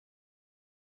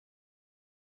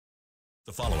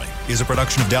The following is a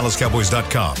production of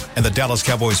DallasCowboys.com and the Dallas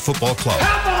Cowboys Football Club.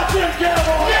 How about them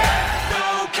Cowboys? Yeah!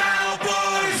 Go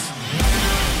Cowboys!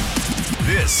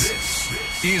 This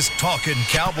is Talkin'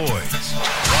 Cowboys.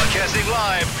 Broadcasting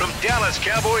live from Dallas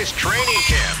Cowboys training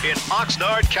camp in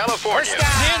Oxnard, California.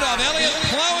 Handoff, Elliott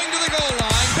plowing to the goal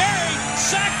line. Buried,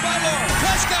 sacked by Lawrence.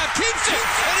 Prescott keeps it,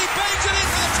 and he bangs it in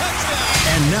for the touchdown.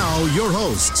 And now your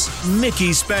hosts, Mickey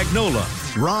Spagnola,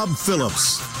 Rob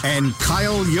Phillips, and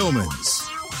Kyle Yeomans.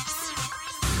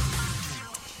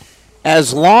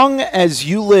 As long as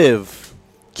you live,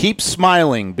 keep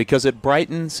smiling because it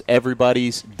brightens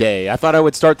everybody's day. I thought I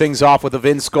would start things off with a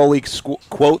Vin Scully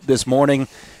quote this morning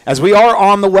as we are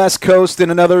on the West Coast in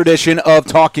another edition of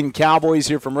Talking Cowboys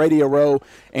here from Radio Row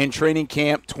and Training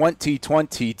Camp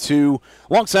 2022.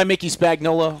 Alongside Mickey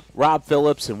Spagnola, Rob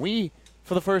Phillips, and we,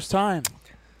 for the first time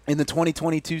in the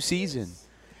 2022 season,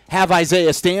 have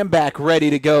Isaiah Stanback ready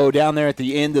to go down there at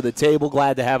the end of the table.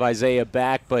 Glad to have Isaiah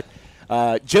back. But,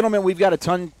 gentlemen, we've got a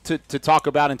ton to talk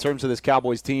about in terms of this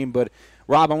Cowboys team. But,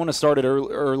 Rob, I want to start it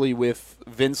early with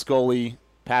Vin Scully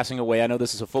passing away. I know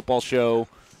this is a football show,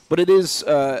 but it's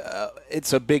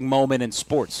a big moment in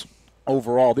sports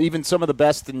overall. Even some of the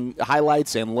best and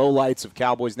highlights and lowlights of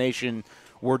Cowboys Nation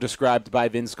were described by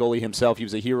Vin Scully himself. He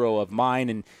was a hero of mine,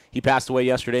 and he passed away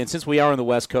yesterday. And since we are on the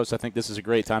West Coast, I think this is a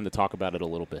great time to talk about it a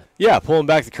little bit. Yeah, pulling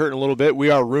back the curtain a little bit. We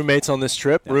are roommates on this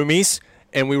trip, roomies,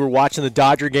 and we were watching the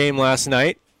Dodger game last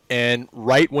night, and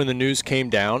right when the news came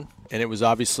down, and it was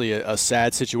obviously a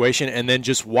sad situation, and then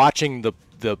just watching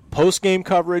the post-game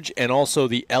coverage and also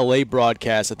the L.A.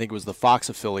 broadcast, I think it was the Fox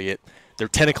affiliate, their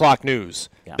 10 o'clock news.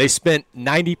 Yeah. They spent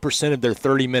 90% of their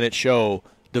 30-minute show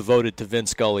devoted to Vin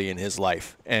Scully and his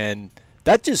life. And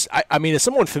that just, I mean, as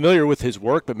someone familiar with his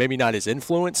work, but maybe not his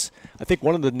influence, I think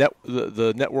one of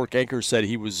the network anchors said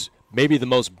he was maybe the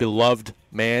most beloved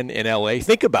man in L.A.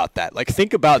 Think about that. Like,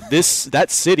 think about that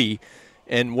city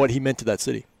and what he meant to that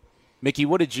city. Mickey,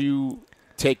 what did you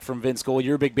take from Vin Scully?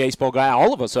 You're a big baseball guy.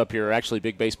 All of us up here are actually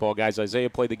big baseball guys. Isaiah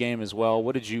played the game as well.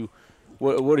 What are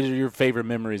your favorite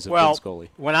memories of Vin Scully?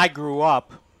 When I grew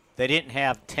up, they didn't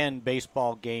have 10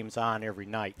 baseball games on every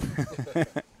night.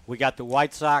 We got the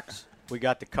White Sox, we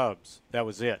got the Cubs. That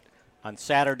was it. On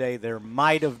Saturday, there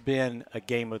might have been a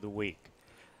game of the week.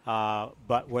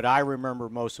 But what I remember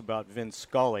most about Vin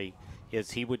Scully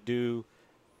is he would do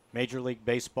Major League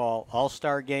Baseball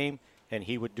All-Star Game, and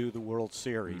he would do the World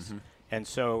Series. Mm-hmm. And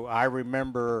so I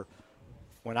remember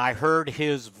when I heard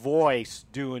his voice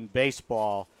doing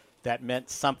baseball, that meant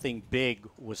something big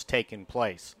was taking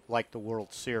place, like the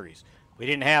World Series. We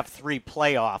didn't have 3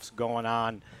 playoffs going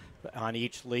on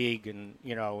each league, and,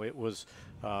 it was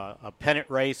a pennant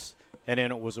race, and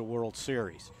then it was a World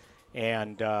Series.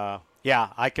 And,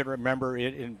 I can remember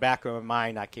it in the back of my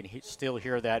mind. I can still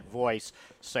hear that voice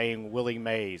saying Willie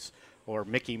Mays or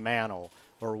Mickey Mantle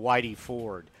or Whitey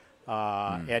Ford.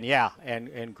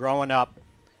 And growing up,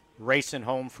 racing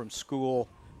home from school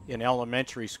in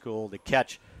elementary school to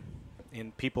catch,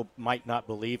 and people might not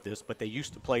believe this, but they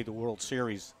used to play the World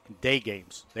Series in day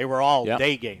games. They were all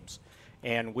day games.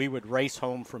 And we would race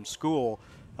home from school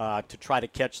to try to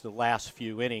catch the last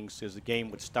few innings as the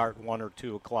game would start 1 or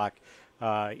 2 o'clock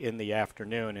in the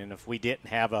afternoon. And if we didn't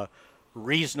have a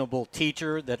reasonable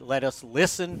teacher that let us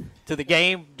listen to the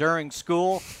game during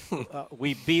school,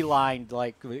 we beelined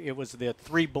like it was the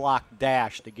 3-block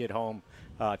dash to get home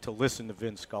to listen to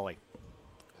Vin Scully.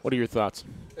 What are your thoughts?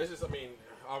 It's just,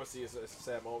 obviously it's a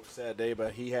sad moment, sad day,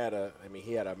 but he had an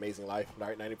amazing life,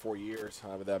 94 years.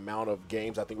 The amount of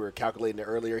games, I think we were calculating it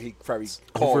earlier, he probably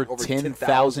called over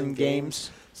 10,000 games.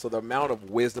 So the amount of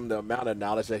wisdom, the amount of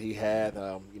knowledge that he had,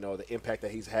 the impact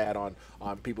that he's had on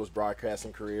people's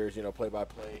broadcasting careers,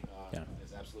 play-by-play,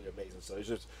 is absolutely amazing. So it's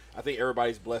just, I think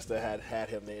everybody's blessed to have had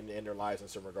him in their lives in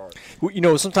some regard.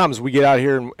 Well, sometimes we get out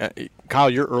here, and Kyle,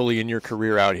 you're early in your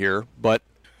career out here, but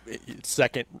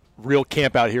second real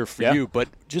camp out here for you, but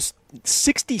just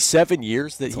 67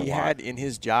 years that he had in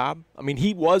his job. I mean,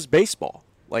 he was baseball.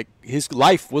 Like, his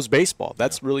life was baseball.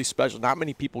 That's really special. Not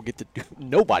many people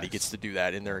nobody gets to do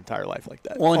that in their entire life like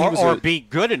that. Well, or be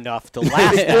good enough to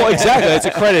last. Well, exactly. That's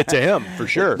a credit to him, for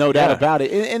sure. No doubt about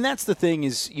it. And that's the thing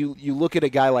is you look at a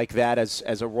guy like that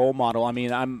as a role model. I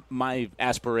mean, my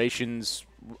aspirations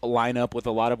line up with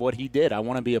a lot of what he did. I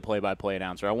want to be a play-by-play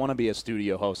announcer. I want to be a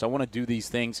studio host. I want to do these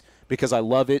things because I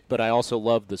love it, but I also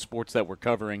love the sports that we're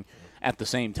covering at the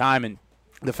same time. And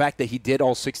the fact that he did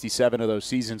all 67 of those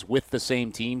seasons with the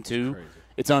same team, too,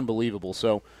 it's unbelievable.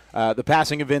 So the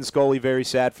passing of Vin Scully, very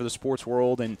sad for the sports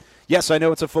world. And, yes, I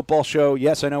know it's a football show.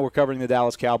 Yes, I know we're covering the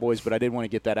Dallas Cowboys, but I did want to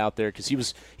get that out there because he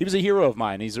was a hero of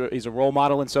mine. He's a role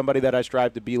model and somebody that I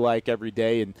strive to be like every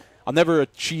day. And I'll never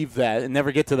achieve that and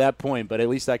never get to that point, but at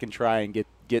least I can try and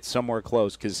get somewhere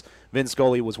close because Vin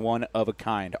Scully was one of a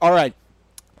kind. All right,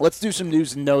 let's do some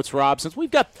news and notes, Rob. Since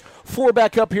we've got 4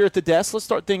 back up here at the desk, let's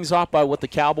start things off by what the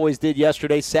Cowboys did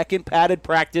yesterday. Second padded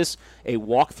practice, a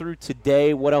walkthrough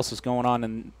today. What else is going on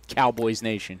in Cowboys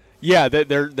Nation? Yeah,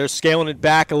 they're scaling it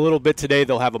back a little bit today.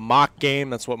 They'll have a mock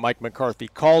game. That's what Mike McCarthy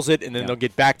calls it, and then they'll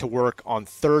get back to work on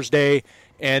Thursday.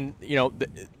 And,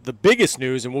 the biggest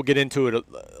news, and we'll get into it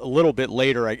a little bit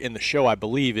later in the show, I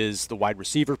believe, is the wide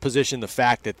receiver position, the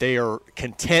fact that they are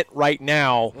content right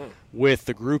now with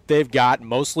the group they've got,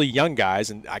 mostly young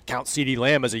guys. And I count CeeDee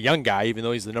Lamb as a young guy, even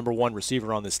though he's the number 1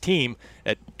 receiver on this team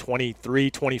at 23,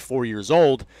 24 years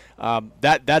old.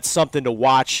 That's something to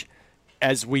watch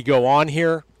as we go on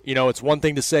here. It's one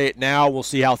thing to say it now. We'll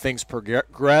see how things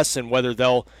progress and whether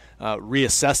they'll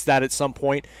reassess that at some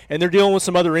point. And they're dealing with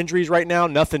some other injuries right now,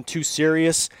 nothing too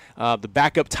serious. The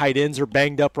backup tight ends are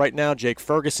banged up right now. Jake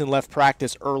Ferguson left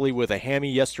practice early with a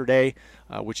hammy yesterday,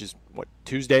 which is,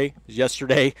 Tuesday?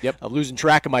 Yesterday. Yep. I'm losing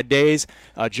track of my days.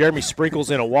 Jeremy Sprinkle's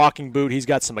in a walking boot. He's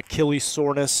got some Achilles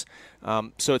soreness.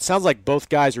 So it sounds like both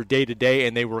guys are day-to-day,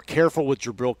 and they were careful with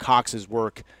Jabril Cox's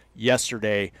work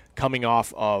yesterday coming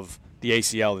off of the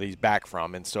ACL that he's back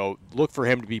from. And so look for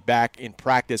him to be back in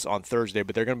practice on Thursday,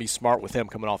 but they're going to be smart with him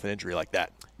coming off an injury like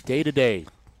that. Day to day,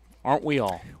 aren't we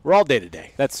all? We're all day to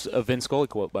day. That's a Vin Scully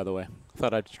quote, by the way. I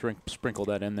thought I'd sprinkle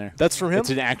that in there. That's from him? It's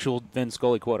an actual Vin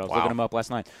Scully quote. I was looking him up last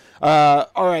night. All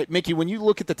right, Mickey, when you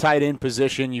look at the tight end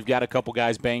position, you've got a couple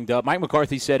guys banged up. Mike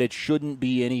McCarthy said it shouldn't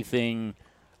be anything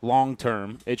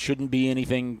long-term. It shouldn't be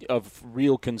anything of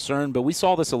real concern, but we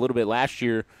saw this a little bit last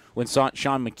year when Sean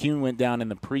McCune went down in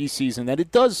the preseason, that it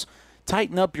does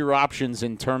tighten up your options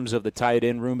in terms of the tight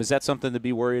end room. Is that something to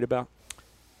be worried about?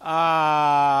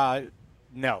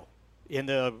 No. In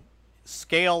the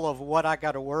scale of what I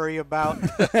got to worry about,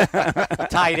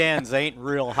 tight ends ain't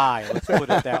real high. Let's put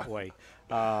it that way.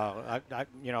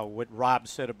 What Rob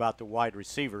said about the wide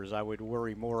receivers, I would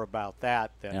worry more about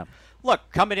that than. Yeah. Look,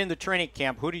 coming into training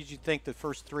camp, who did you think the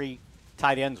first 3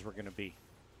 tight ends were going to be?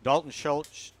 Dalton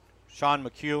Schultz, Sean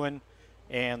McEwen,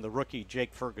 and the rookie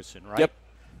Jake Ferguson, right? Yep.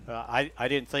 I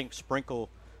didn't think Sprinkle,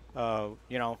 I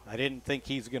didn't think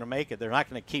he's going to make it. They're not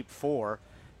going to keep 4.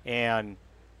 And,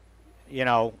 he's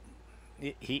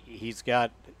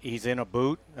in a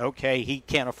boot. Okay, he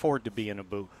can't afford to be in a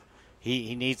boot.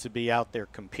 He needs to be out there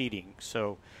competing.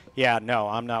 So, yeah, no,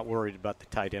 I'm not worried about the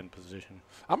tight end position.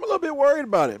 I'm a little bit worried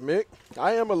about it, Mick.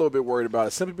 I am a little bit worried about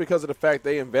it simply because of the fact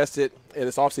they invested in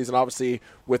this offseason, obviously,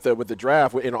 with the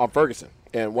draft on Ferguson.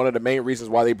 And one of the main reasons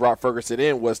why they brought Ferguson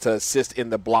in was to assist in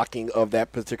the blocking of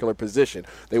that particular position.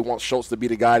 They want Schultz to be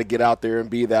the guy to get out there and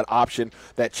be that option,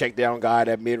 that check down guy,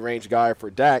 that mid-range guy for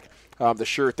Dak. The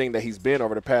sure thing that he's been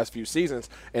over the past few seasons,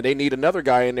 and they need another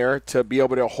guy in there to be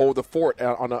able to hold the fort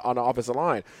on the offensive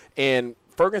line. And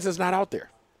Ferguson's not out there.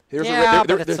 But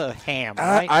it's a ham,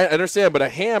 right? I understand, but a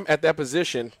ham at that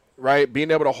position, right, being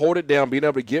able to hold it down, being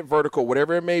able to get vertical,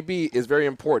 whatever it may be, is very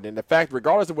important. And the fact,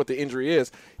 regardless of what the injury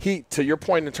is, to your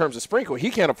point in terms of Sprinkle, he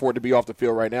can't afford to be off the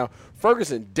field right now.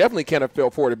 Ferguson definitely can't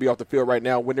afford to be off the field right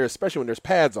now, especially when there's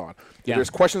pads on. Yeah. There's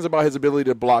questions about his ability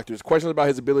to block. There's questions about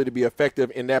his ability to be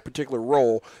effective in that particular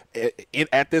role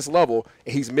at this level.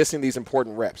 He's missing these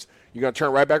important reps. You're going to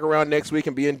turn right back around next week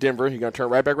and be in Denver. You're going to turn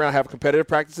right back around, have competitive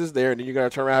practices there, and then you're going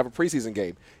to turn around and have a preseason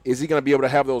game. Is he going to be able to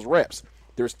have those reps?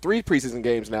 There's 3 preseason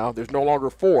games now. There's no longer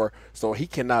 4, so he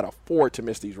cannot afford to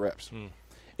miss these reps.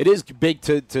 It is big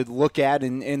to look at,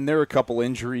 and there are a couple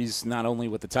injuries, not only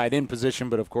with the tight end position,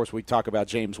 but, of course, we talk about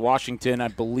James Washington. I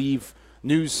believe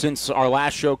news since our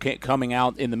last show coming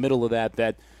out in the middle of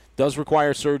that does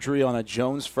require surgery on a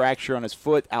Jones fracture on his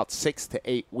foot, out 6 to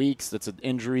 8 weeks. That's an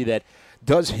injury that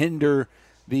does hinder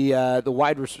the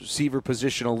wide receiver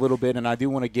position a little bit, and I do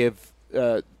want to give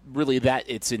really that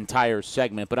its entire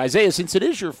segment. But, Isaiah, since it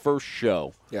is your first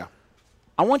show,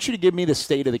 I want you to give me the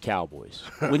state of the Cowboys.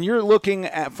 When you're looking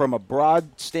at from a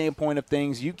broad standpoint of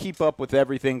things, you keep up with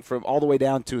everything from all the way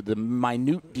down to the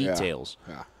minute details.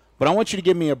 Yeah. But I want you to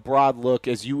give me a broad look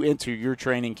as you enter your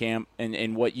training camp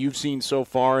and what you've seen so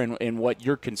far and what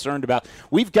you're concerned about.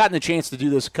 We've gotten a chance to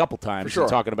do this a couple times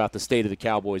talking about the state of the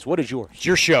Cowboys. What is yours? It's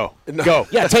your show. Go.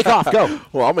 Yeah, take off. Go.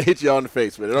 Well, I'm going to hit you on the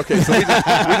face with it. Okay, so we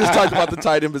just talked about the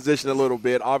tight end position a little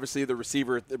bit. Obviously, the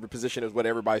receiver position is what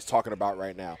everybody's talking about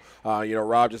right now.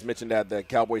 Rob just mentioned that the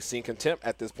Cowboys seen contempt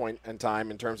at this point in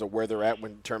time in terms of where they're at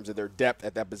in terms of their depth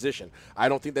at that position. I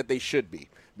don't think that they should be.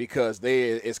 Because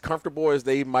they, as comfortable as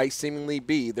they might seemingly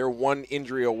be, they're one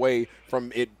injury away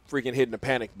from it freaking hitting the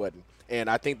panic button. And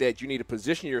I think that you need to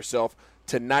position yourself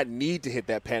to not need to hit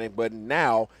that panic button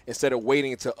now instead of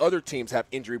waiting until other teams have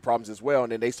injury problems as well,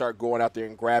 and then they start going out there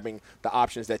and grabbing the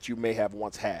options that you may have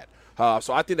once had.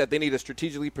 So I think that they need to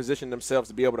strategically position themselves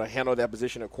to be able to handle that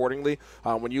position accordingly.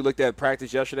 When you looked at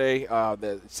practice yesterday,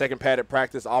 the second padded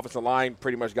practice, offensive line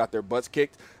pretty much got their butts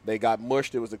kicked. They got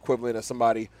mushed. It was equivalent of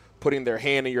somebody putting their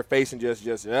hand in your face and just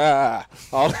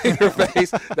all in your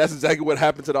face. That's exactly what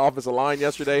happened to the offensive line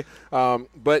yesterday.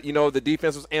 But, the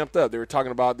defense was amped up. They were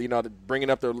talking about, bringing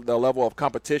up the level of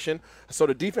competition. So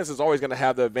the defense is always going to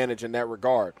have the advantage in that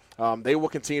regard. They will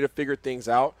continue to figure things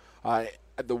out.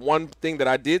 The one thing that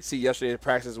I did see yesterday in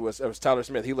practice was Tyler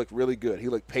Smith. He looked really good. He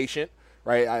looked patient,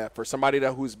 right? For somebody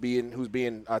who's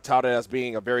being touted as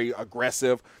being a very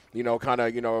aggressive,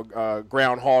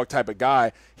 groundhog type of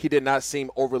guy, he did not seem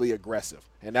overly aggressive.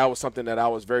 And that was something that I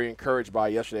was very encouraged by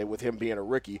yesterday with him being a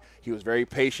rookie. He was very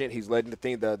patient. He's letting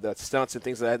the stunts and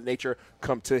things of that nature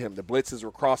come to him. The blitzes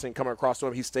were coming across to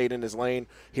him. He stayed in his lane.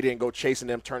 He didn't go chasing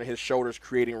them, turning his shoulders,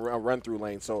 creating a run-through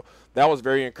lane. So that was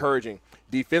very encouraging.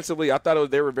 Defensively, I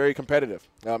thought they were very competitive.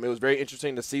 It was very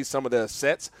interesting to see some of the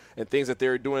sets and things that they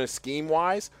were doing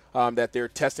scheme-wise that they're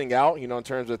testing out, in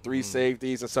terms of three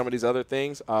safeties and some of these other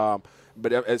things.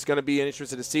 But it's going to be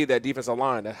interesting to see that defensive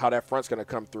line and how that front's going to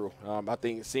come through. I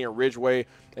think seeing Ridgeway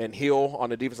and Hill on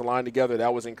the defensive line together,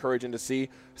 that was encouraging to see.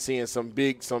 Seeing some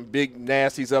big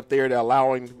nasties up there that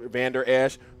allowing Vander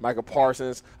Esch, Michael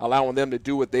Parsons, allowing them to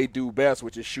do what they do best,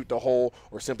 which is shoot the hole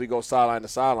or simply go sideline to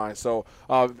sideline. So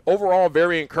overall,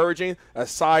 very encouraging,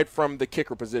 aside from the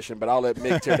kicker position. But I'll let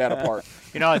Mick tear that apart.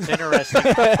 It's interesting.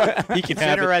 He can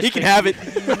have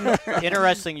it.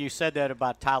 Interesting you said that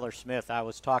about Tyler Smith. I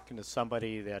was talking to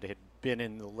somebody that had been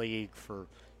in the league for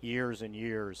years and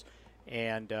years,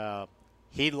 and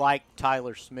he liked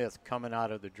Tyler Smith coming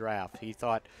out of the draft. He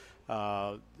thought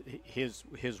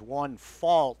his one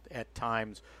fault at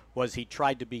times was he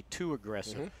tried to be too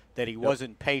aggressive, that he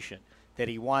wasn't patient, that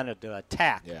he wanted to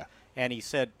attack. Yeah. And he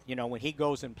said, when he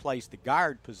goes and plays the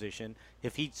guard position,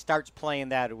 if he starts playing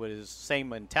that with his same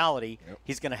mentality,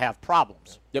 he's going to have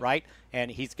problems, right? And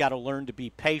he's got to learn to be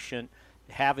patient,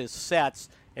 have his sets,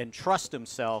 and trust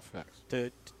himself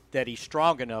that he's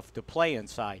strong enough to play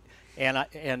inside.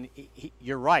 And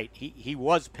you're right. He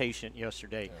was patient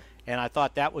yesterday, and I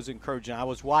thought that was encouraging. I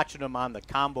was watching him on the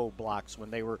combo blocks when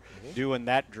they were doing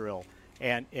that drill,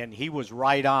 and he was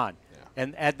right on. Yeah.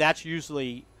 And that's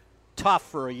usually tough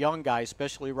for a young guy,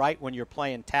 especially when you're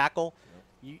playing tackle.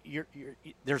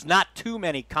 There's not too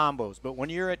many combos, but when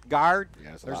you're at guard,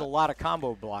 there's a lot of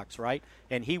combo blocks, right?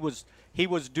 And he was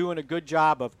doing a good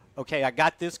job of, okay, I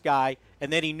got this guy,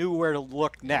 and then he knew where to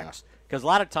look next. Because a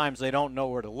lot of times they don't know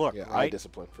where to look, right? Eye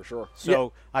discipline, for sure.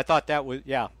 So I thought that was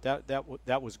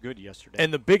that was good yesterday.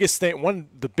 And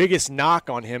the biggest knock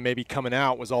on him maybe coming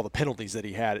out was all the penalties that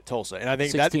he had at Tulsa. And I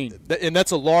think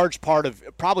that's a large part of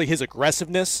probably his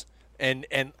aggressiveness. And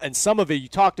some of it, you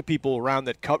talk to people around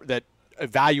that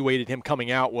evaluated him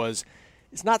coming out, was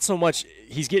it's not so much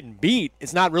he's getting beat.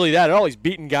 It's not really that at all. He's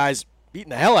beating the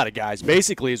hell out of guys,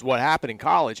 basically, is what happened in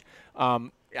college. I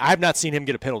have not seen him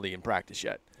get a penalty in practice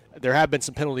yet. There have been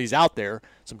some penalties out there,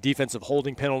 some defensive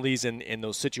holding penalties in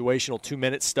those situational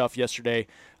 2-minute stuff yesterday,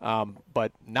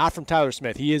 but not from Tyler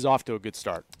Smith. He is off to a good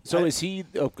start. So is he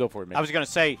 – go for it, man. I was going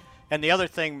to say, and the other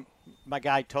thing my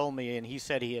guy told me, and he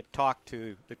said he had talked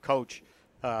to the coach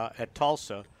at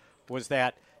Tulsa, was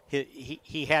that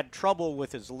he had trouble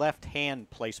with his left hand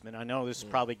placement. I know this is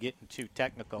probably getting too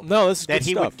technical. No, this is that good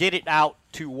he stuff. would get it out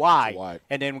too wide.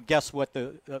 And then guess what?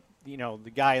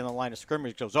 The guy in the line of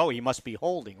scrimmage goes, "Oh, he must be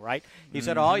holding, right?" He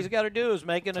said, "All he's got to do is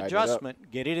make an adjustment,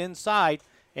 get it inside,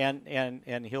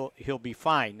 and he'll be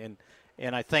fine."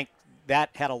 And I think that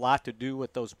had a lot to do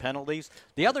with those penalties.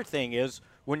 The other thing is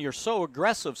when you're so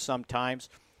aggressive, sometimes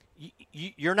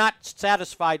you're not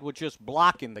satisfied with just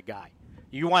blocking the guy.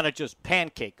 You want to just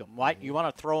pancake him, right? You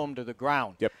want to throw him to the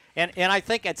ground. Yep. And I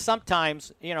think at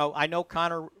sometimes, I know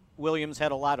Connor Williams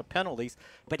had a lot of penalties,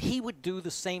 but he would do the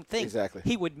same thing. Exactly.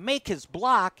 He would make his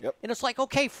block, and it's like,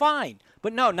 okay, fine.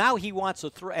 But no, now he wants to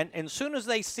throw. And as soon as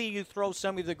they see you throw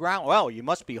somebody to the ground, well, you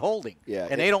must be holding. Yeah.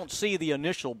 And they don't see the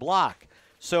initial block.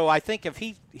 So I think if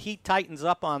he tightens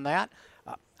up on that,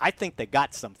 I think they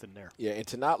got something there. Yeah, and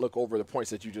to not look over the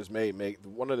points that you just made,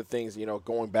 one of the things,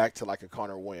 going back to like a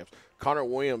Connor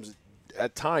Williams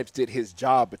at times did his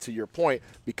job. But to your point,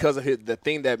 because of the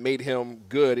thing that made him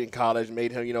good in college,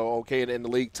 made him, okay in the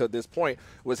league to this point,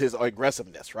 was his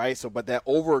aggressiveness, right? So, but that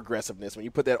over-aggressiveness, when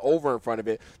you put that over in front of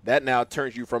it, that now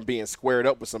turns you from being squared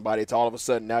up with somebody to all of a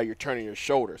sudden now you're turning your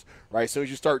shoulders, right? As soon as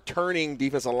you start turning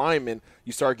defensive linemen,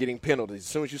 you start getting penalties. As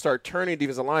soon as you start turning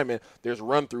defensive linemen, there's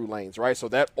run-through lanes, right? So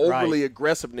that overly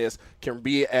aggressiveness can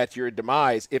be at your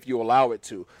demise if you allow it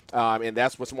to. And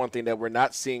that's what's one thing that we're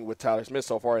not seeing with Tyler Smith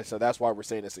so far, so that's why we're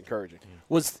saying it's encouraging.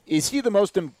 Is he the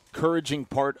most encouraging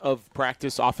part of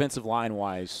practice, offensive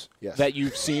line-wise, that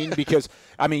you've seen? Because,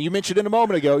 I mean, you mentioned it a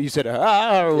moment ago, you said,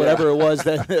 or whatever it was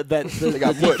that the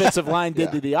defensive line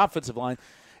did to the offensive line.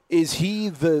 Is he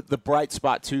the bright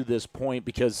spot to this point?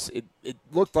 Because it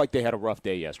looked like they had a rough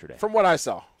day yesterday. From what I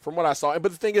saw. But the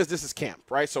thing is, this is camp,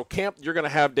 right? So camp, you're going to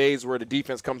have days where the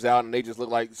defense comes out and they just look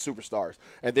like superstars.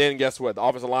 And then guess what? The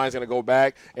offensive line is going to go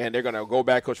back, and they're going to go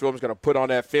back. Coach Williams is going to put on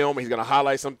that film. He's going to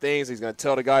highlight some things. He's going to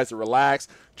tell the guys to relax,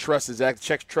 trust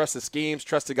the schemes,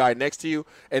 trust the guy next to you.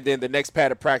 And then the next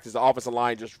pad of practice, the offensive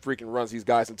line just freaking runs these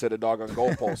guys into the doggone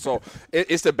goalpost. So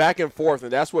it's the back and forth,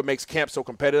 and that's what makes camp so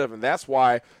competitive. And that's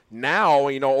why now,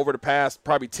 over the past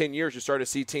probably 10 years, you start to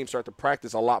see teams start to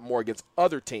practice a lot more against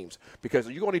other teams, because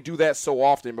you only do that so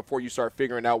often before you start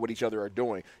figuring out what each other are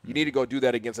doing. You need to go do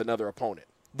that against another opponent.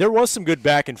 There was some good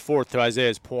back and forth to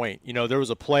Isaiah's point. There was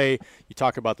a play, you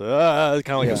talk about the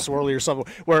kind of like a swirly or something,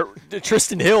 where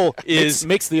Tristan Hill is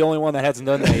Mick's the only one that hasn't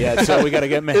done that yet, so we got to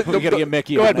get Mickey.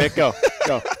 Go ahead, Mick, go.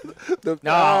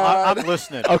 No, I'm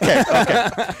listening. Okay.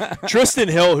 Tristan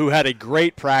Hill, who had a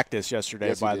great practice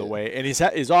yesterday, by the way, and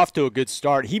he's off to a good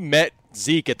start. He met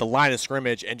Zeke at the line of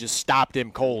scrimmage and just stopped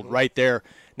him cold right there.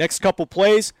 Next couple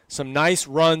plays, some nice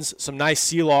runs, some nice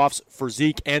seal-offs for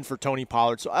Zeke and for Tony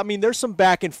Pollard. So, I mean, there's some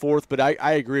back and forth, but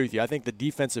I agree with you. I think the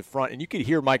defensive front, and you could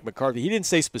hear Mike McCarthy. He didn't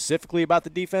say specifically about the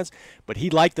defense, but he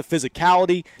liked the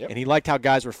physicality, and he liked how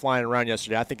guys were flying around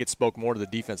yesterday. I think it spoke more to the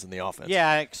defense than the offense.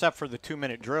 Yeah, except for the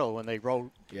 2-minute drill when they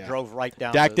drove right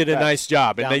down. Dak did a nice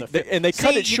job, and they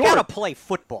cut it short. You got to play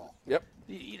football. Yep.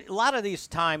 A lot of these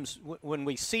times when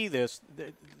we see this,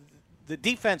 the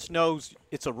defense knows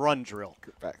it's a run drill.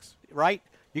 Facts. Right?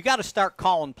 You got to start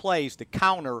calling plays to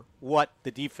counter what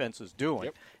the defense is doing.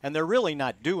 Yep. And they're really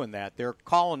not doing that. They're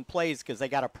calling plays because they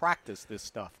got to practice this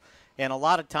stuff. And a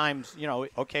lot of times,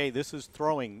 okay, this is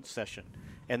throwing session.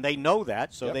 And they know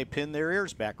that, so they pin their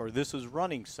ears back, or this is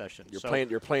running session.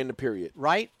 You're playing the period.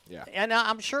 Right? Yeah. And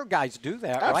I'm sure guys do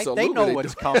that, Absolutely, right? They know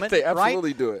what's coming. They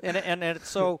absolutely do it. And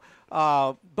so,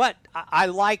 but I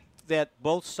like that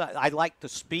both sides. I like the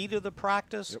speed of the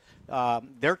practice. Yep.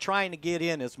 They're trying to get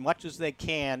in as much as they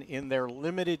can in their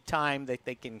limited time that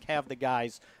they can have the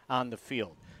guys on the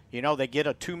field. They get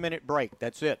a 2-minute break.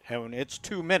 That's it. And it's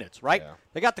 2 minutes, right? Yeah.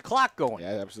 They got the clock going.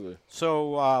 Yeah, absolutely.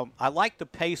 So I like the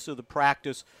pace of the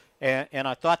practice, and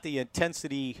I thought the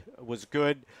intensity was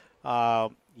good.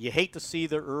 You hate to see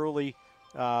the early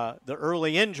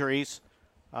injuries,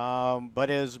 but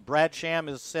as Brad Sham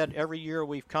has said, every year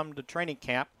we've come to training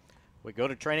camp, we go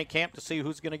to training camp to see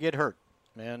who's going to get hurt.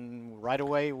 And right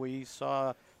away we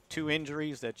saw 2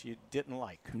 injuries that you didn't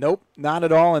like. Nope, not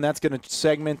at all, and that's going to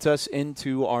segment us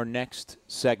into our next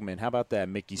segment. How about that,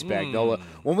 Mickey Spagnola?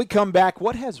 When we come back,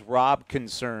 what has Rob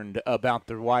concerned about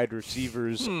the wide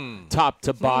receivers top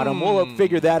to bottom? We'll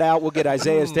figure that out. We'll get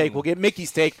Isaiah's take. We'll get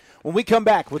Mickey's take when we come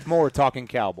back with more Talking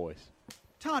Cowboys.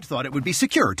 Todd thought it would be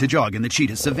secure to jog in the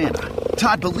cheetah savanna.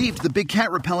 Todd believed the big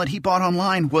cat repellent he bought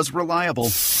online was reliable.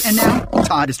 And now,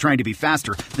 Todd is trying to be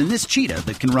faster than this cheetah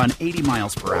that can run 80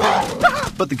 miles per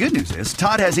hour. But the good news is,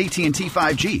 Todd has AT&T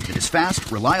 5G that is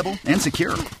fast, reliable, and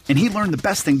secure. And he learned the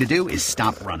best thing to do is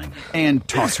stop running and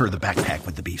toss her the backpack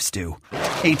with the beef stew.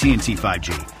 AT&T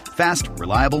 5G. Fast,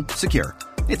 reliable, secure.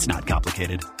 It's not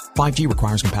complicated. 5G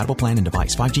requires compatible plan and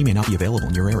device. 5G may not be available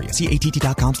in your area. See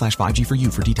att.com/5G for you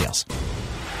for details.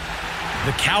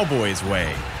 The Cowboys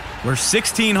way, where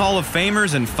 16 Hall of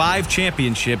Famers and 5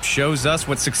 championships shows us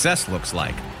what success looks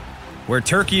like. Where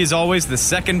turkey is always the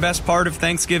second best part of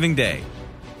Thanksgiving Day.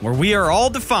 Where we are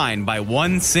all defined by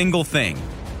one single thing,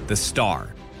 the star.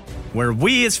 Where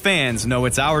we as fans know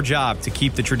it's our job to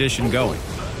keep the tradition going.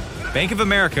 Bank of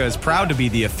America is proud to be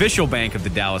the official bank of the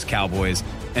Dallas Cowboys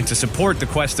and to support the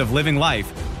quest of living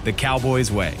life the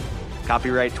Cowboys way.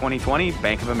 Copyright 2020,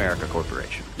 Bank of America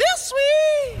Corporation. This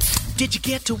sweet! Did you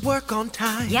get to work on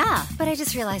time? Yeah, but I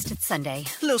just realized it's Sunday.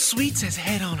 Little Sweet says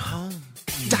head on home.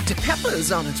 Dr.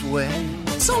 Pepper's on its way.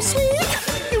 So sweet,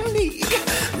 unique.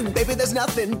 Baby, there's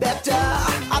nothing better.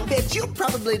 I bet you've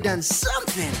probably done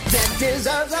something that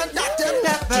deserves a Dr.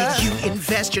 Pepper. Did you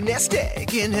invest your nest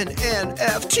egg in an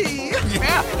NFT?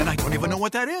 Yeah, and I don't even know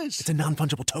what that is. It's a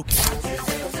non-fungible token.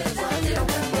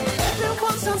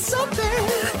 Everyone's done something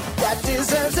that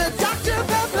deserves a Dr.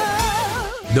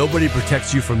 Pepper. Nobody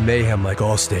protects you from mayhem like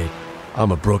Allstate.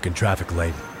 I'm a broken traffic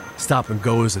light. Stop and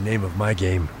go is the name of my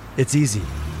game. It's easy.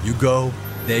 You go,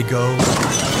 they go.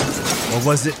 Or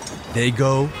was it, they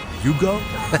go, you go?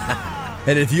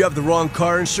 And if you have the wrong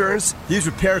car insurance, these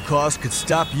repair costs could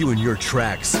stop you in your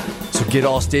tracks. So get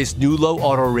Allstate's new low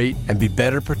auto rate and be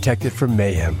better protected from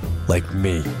mayhem, like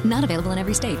me. Not available in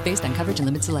every state based on coverage and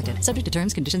limits selected. Subject to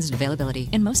terms, conditions, and availability.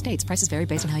 In most states, prices vary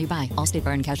based on how you buy. Allstate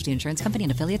Bar and Casualty Insurance Company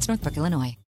and affiliates, Northbrook,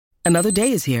 Illinois. Another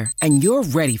day is here, and you're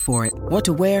ready for it. What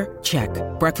to wear? Check.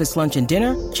 Breakfast, lunch, and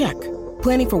dinner? Check.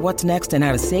 Planning for what's next and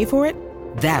how to save for it?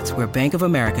 That's where Bank of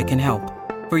America can help.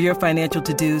 For your financial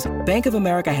to-dos, Bank of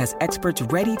America has experts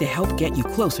ready to help get you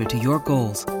closer to your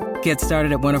goals. Get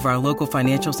started at one of our local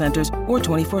financial centers or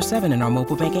 24/7 in our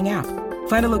mobile banking app.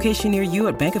 Find a location near you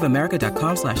at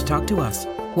bankofamerica.com/talktous.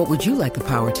 What would you like the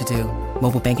power to do?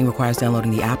 Mobile banking requires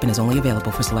downloading the app and is only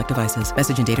available for select devices.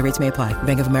 Message and data rates may apply.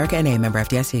 Bank of America NA, member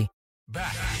FDIC.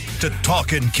 Back to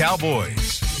Talking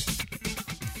Cowboys.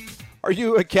 Are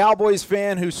you a Cowboys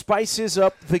fan who spices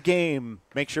up the game?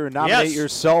 Make sure to nominate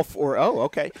yourself or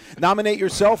nominate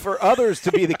yourself or others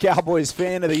to be the Cowboys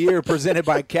Fan of the Year, presented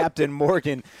by Captain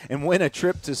Morgan, and win a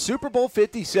trip to Super Bowl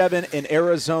 57 in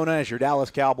Arizona as your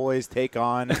Dallas Cowboys take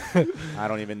on, I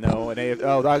don't even know,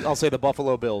 I'll say the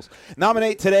Buffalo Bills.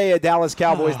 Nominate today at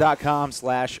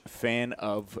DallasCowboys.com/Fan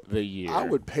of the Year. I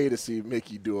would pay to see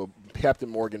Mickey do a Captain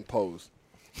Morgan pose.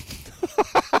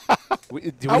 Do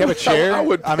we have a chair? I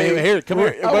would pay, come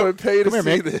here. I would pay to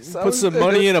see this. Put some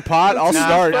money in a pot. I'll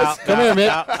start. Come here,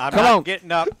 Mick. I'm Come not on.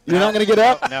 getting up. You're not going to get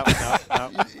up? No.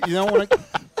 You don't want to?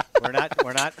 We're not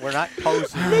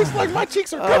posing. It's like my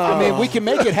cheeks are comfortable. I mean, we can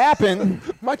make it happen.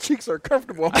 My cheeks are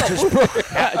comfortable. I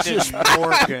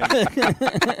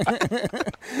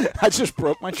just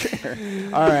broke my chair.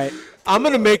 All right. I'm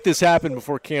going to make this happen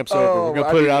before camp's over. We're going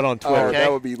to put it out on Twitter. Oh,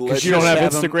 that would be legendary. Because you don't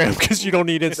have Instagram, because you don't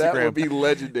need Instagram. That would be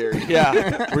legendary.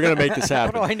 Yeah, we're going to make this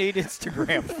happen. What do I need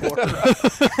Instagram for?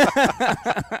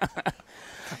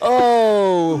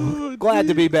 Glad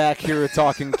to be back here at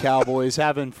Talking Cowboys,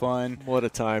 having fun. What a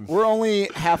time. We're only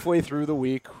halfway through the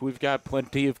week. We've got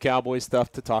plenty of Cowboy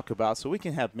stuff to talk about, so we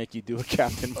can have Mickey do a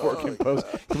Captain Morgan post.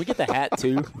 Can we get the hat,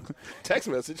 too? Text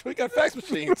message. We got fax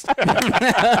machines.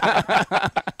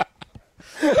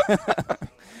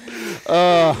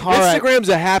 Instagram's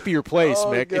a happier place,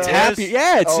 Mick. God. It's happy.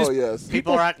 Yeah, it's just yes.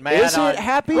 People aren't mad. Is it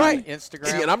happy? Right. Instagram.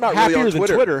 See, and I'm not Happier really on than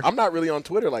Twitter. Twitter. I'm not really on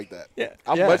Twitter like that. Yeah.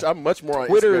 I'm much more on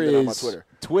Instagram than I'm on Twitter.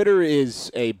 Twitter is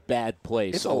a bad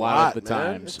place It's a lot of the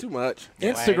man. times. It's too much.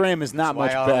 Instagram is not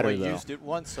much I better, only though. used it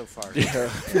once so far.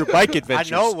 Your bike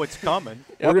adventures. I know what's coming.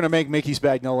 We're going to make Mickey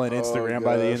Spagnola an Instagram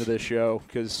by the gosh. end of the show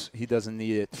because he doesn't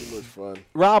need it. Too much fun.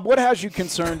 Rob, what has you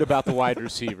concerned about the wide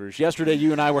receivers? Yesterday,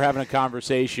 you and I were having a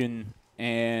conversation,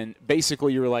 and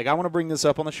basically you were like, I want to bring this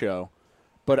up on the show,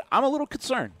 but I'm a little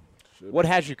concerned. What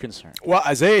has you concerned? Well,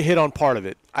 Isaiah hit on part of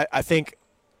it. I think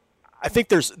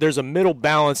there's a middle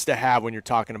balance to have when you're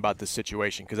talking about this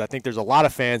situation, because I think there's a lot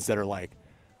of fans that are like,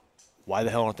 why the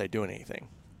hell aren't they doing anything?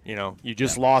 You know, you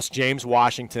just lost James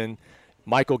Washington,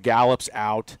 Michael Gallup's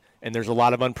out, and there's a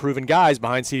lot of unproven guys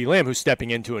behind CeeDee Lamb who's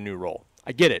stepping into a new role.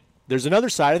 I get it. There's another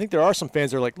side. I think there are some fans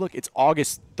that are like, look, it's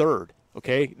August 3rd,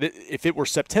 okay? If it were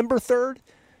September 3rd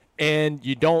and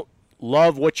you don't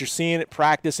love what you're seeing at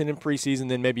practice and in preseason,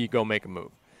 then maybe you go make a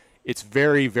move. It's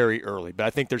very, very early. But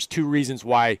I think there's two reasons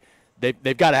why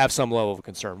they've got to have some level of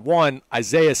concern. One,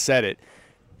 Isaiah said it.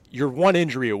 You're one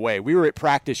injury away. We were at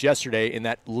practice yesterday in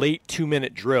that late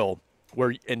 2-minute drill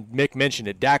where, and Mick mentioned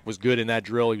it, Dak was good in that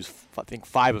drill. He was, I think,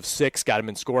 5 of 6, got him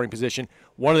in scoring position.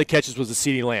 One of the catches was the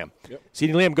CeeDee Lamb. Yep.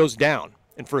 CeeDee Lamb goes down.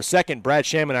 And for a second, Brad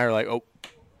Sham and I are like, oh,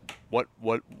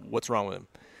 what's wrong with him?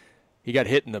 He got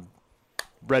hit in the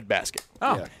bread basket.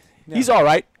 Oh. Yeah. He's all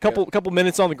right. Couple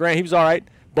minutes on the ground. He was all right.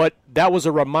 But that was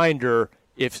a reminder,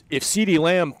 if CeeDee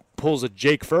Lamb pulls a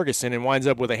Jake Ferguson and winds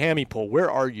up with a hammy pull, where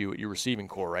are you at your receiving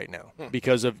core right now?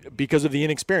 Because of the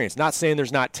inexperience. Not saying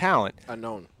there's not talent.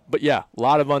 Unknown. But, yeah, a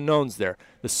lot of unknowns there.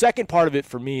 The second part of it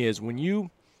for me is when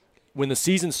the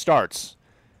season starts,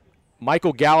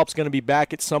 Michael Gallup's going to be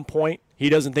back at some point. He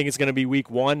doesn't think it's going to be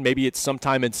week 1. Maybe it's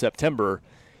sometime in September.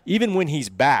 Even when he's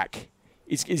back,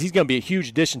 he's going to be a huge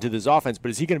addition to this offense,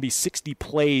 but is he going to be 60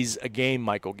 plays a game,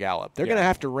 Michael Gallup? They're going to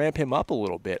have to ramp him up a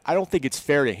little bit. I don't think it's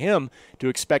fair to him to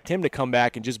expect him to come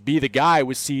back and just be the guy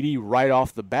with CD right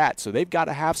off the bat. So they've got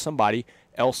to have somebody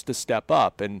else to step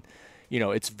up. And,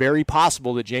 it's very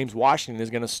possible that James Washington is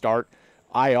going to start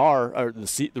IR or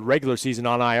the regular season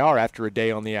on IR after a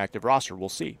day on the active roster. We'll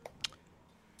see.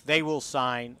 They will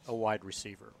sign a wide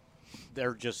receiver.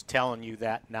 They're just telling you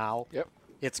that now. Yep.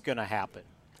 It's going to happen.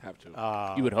 Have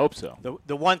to. You would hope so.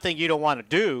 The one thing you don't want to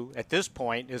do at this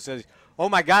point is say, oh,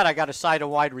 my God, I got to sign a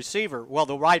wide receiver. Well,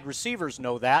 the wide receivers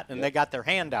know that, and they got their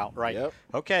hand out, right? Yep.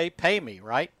 Okay, pay me,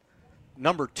 right?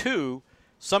 Number two,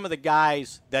 some of the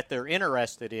guys that they're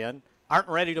interested in aren't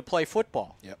ready to play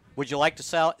football. Yep. Would you like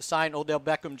to sign Odell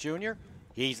Beckham Jr.?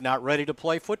 He's not ready to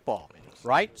play football,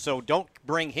 right? So don't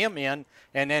bring him in,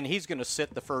 and then he's going to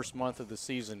sit the first month of the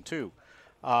season too.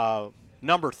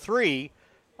 Number three,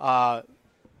 and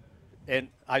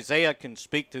Isaiah can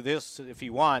speak to this if he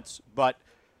wants, but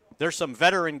there's some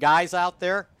veteran guys out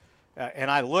there,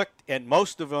 and I looked, and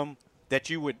most of them that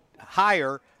you would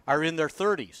hire are in their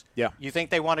 30s. Yeah. You think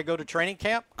they want to go to training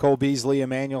camp? Cole Beasley,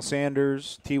 Emmanuel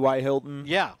Sanders, T.Y. Hilton.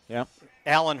 Yeah. Yeah.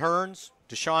 Alan Hearns,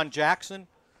 Deshaun Jackson.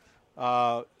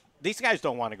 These guys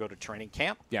don't want to go to training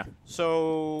camp. Yeah.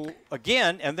 So,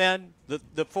 again, and then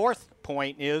the fourth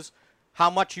point is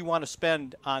how much you want to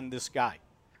spend on this guy.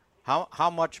 How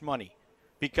much money?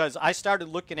 Because I started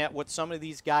looking at what some of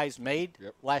these guys made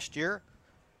last year,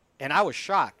 and I was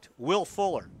shocked. Will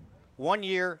Fuller, 1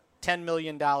 year, $10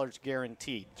 million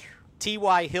guaranteed.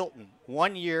 T.Y. Hilton,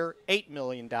 1 year, $8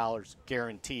 million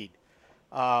guaranteed.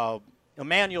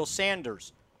 Emmanuel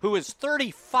Sanders, who is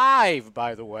 35,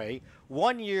 by the way,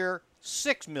 1 year,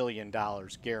 $6 million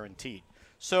guaranteed.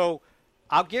 So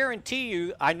I'll guarantee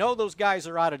you, I know those guys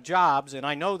are out of jobs, and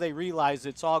I know they realize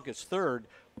it's August 3rd,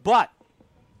 but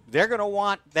they're going to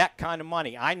want that kind of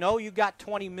money. I know you got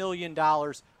 $20 million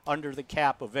under the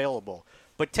cap available,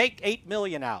 but take $8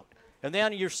 million out, and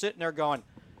then you're sitting there going,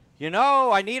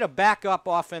 I need a backup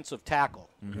offensive tackle.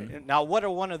 Mm-hmm. Now, what are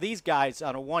one of these guys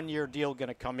on a one-year deal going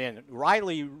to come in?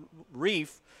 Riley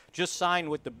Reif just signed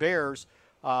with the Bears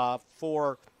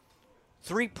for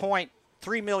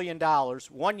 $3.3 million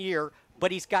 1 year,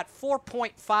 but he's got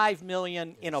 $4.5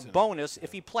 million in a bonus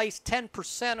if he plays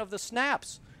 10% of the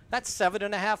snaps. That's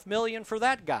 $7.5 million for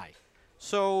that guy.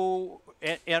 So,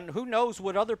 and who knows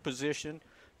what other position,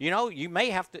 you may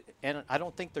have to, and I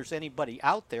don't think there's anybody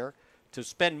out there to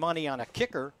spend money on a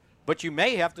kicker, but you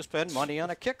may have to spend money on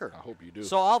a kicker. I hope you do.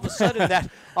 So all of a sudden that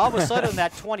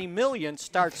 $20 million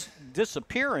starts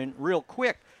disappearing real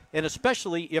quick, and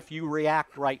especially if you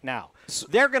react right now.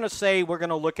 They're going to say, we're going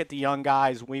to look at the young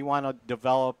guys, we want to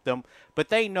develop them, but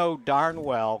they know darn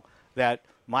well that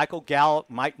Michael Gallup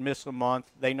might miss a month.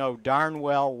 They know darn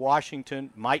well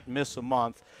Washington might miss a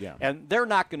month. Yeah. And they're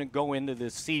not going to go into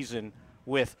this season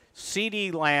with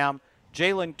CeeDee Lamb,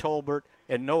 Jalen Tolbert,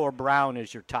 and Noah Brown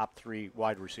as your top three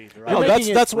wide receiver. No,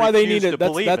 that's why they need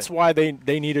that's why they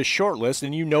need a short list,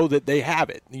 and that they have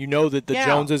it. You know that the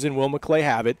Joneses and Will McClay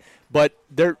have it, but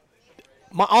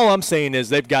all I'm saying is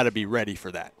they've got to be ready for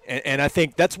that. And I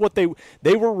think that's what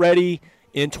they were ready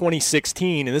in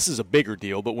 2016, and this is a bigger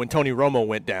deal, but when Tony Romo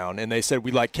went down and they said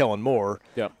we like Kellen Moore,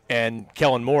 and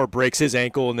Kellen Moore breaks his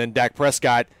ankle, and then Dak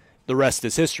Prescott, the rest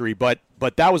is history. But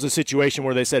that was a situation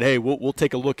where they said, hey, we'll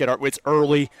take a look at it's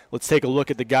early. Let's take a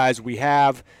look at the guys we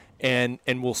have, and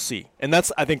we'll see. And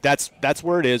I think that's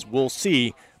where it is. We'll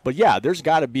see. But, yeah, there's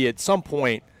got to be at some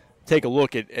point take a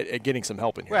look at getting some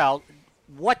help in here. Well,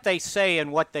 what they say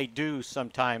and what they do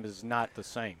sometimes is not the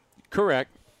same.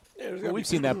 Correct. Yeah, we've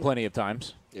seen that plenty of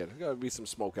times. Yeah, there's got to be some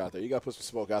smoke out there. You got to put some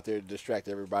smoke out there to distract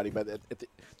everybody. But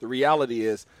the reality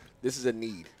is, this is a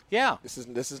need. Yeah. This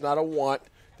is not a want.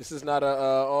 This is not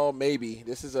a maybe.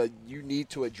 This is you need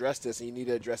to address this, and you need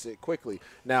to address it quickly.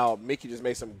 Now, Mickey just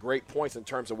made some great points in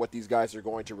terms of what these guys are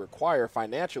going to require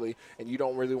financially, and you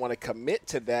don't really want to commit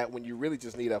to that when you really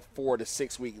just need a 4 to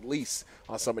 6 week lease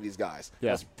on some of these guys.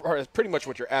 Yeah. That's pretty much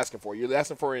what you're asking for. You're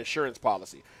asking for an insurance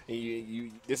policy.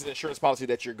 And this is an insurance policy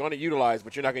that you're going to utilize,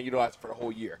 but you're not going to utilize it for the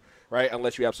whole year, right,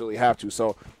 unless you absolutely have to.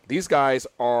 So these guys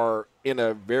are in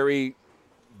a very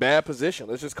bad position.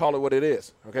 Let's just call it what it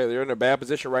is. Okay, they're in a bad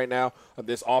position right now.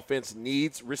 This offense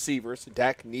needs receivers.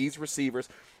 Dak needs receivers.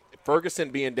 Ferguson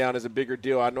being down is a bigger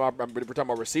deal. I know we're talking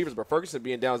about receivers, but Ferguson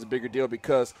being down is a bigger deal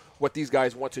because what these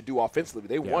guys want to do offensively.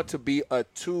 They want to be a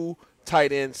 2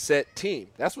 tight end set team.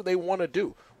 That's what they want to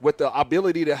do with the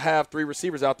ability to have 3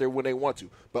 receivers out there when they want to.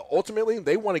 But ultimately,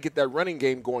 they want to get that running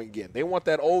game going again. They want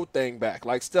that old thing back,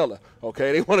 like Stella.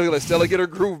 Okay, they want to let Stella get her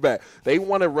groove back. They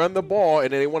want to run the ball,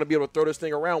 and then they want to be able to throw this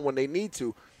thing around when they need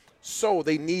to. So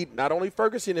they need not only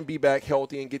Ferguson to be back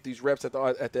healthy and get these reps at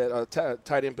that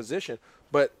tight end position,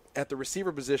 but at the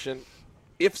receiver position,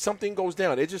 if something goes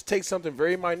down, it just takes something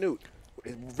very minute,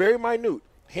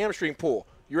 hamstring pull.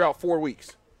 You're out 4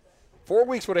 weeks. 4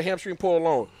 weeks with a hamstring pull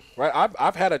alone, right?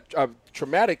 I've had a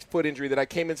traumatic foot injury that I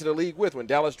came into the league with when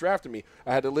Dallas drafted me.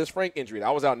 I had the Liz Frank injury.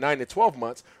 I was out 9 to 12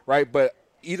 months, right? But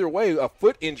either way, a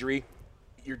foot injury,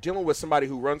 you're dealing with somebody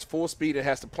who runs full speed and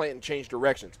has to plant and change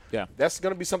directions. Yeah. That's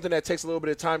going to be something that takes a little bit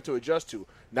of time to adjust to,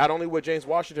 not only with James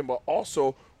Washington, but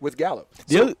also with Gallup.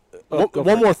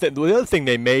 One more thing. The other thing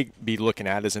they may be looking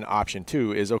at as an option,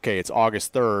 too, is, okay, it's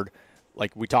August 3rd.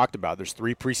 Like we talked about, there's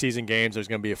 3 preseason games. There's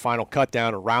going to be a final cut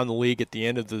down around the league at the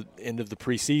end of the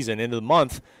preseason, end of the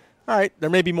month. All right,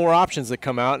 there may be more options that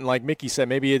come out. And like Mickey said,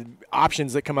 maybe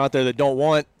options that come out there that don't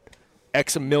want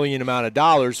X million amount of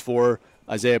dollars for –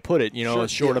 Isaiah put it, a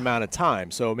short amount of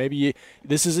time. So maybe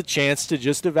this is a chance to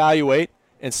just evaluate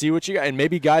and see what you got, and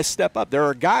maybe guys step up. There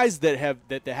are guys that have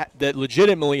that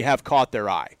legitimately have caught their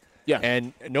eye. Yeah.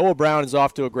 And Noah Brown is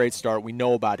off to a great start. We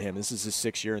know about him. This is his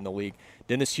 6th year in the league.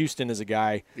 Dennis Houston is a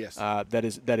guy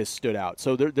that has stood out.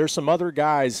 So there's some other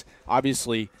guys.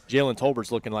 Obviously, Jalen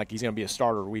Tolbert's looking like he's going to be a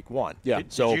starter week 1. Yeah.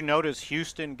 Did you notice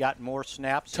Houston got more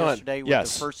snaps yesterday with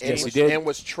the first team? Yes, he did. And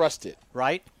was trusted.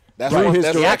 Right? That's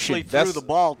he actually threw the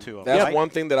ball to him. That's one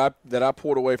thing that I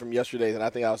pulled away from yesterday, and I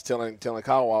think I was telling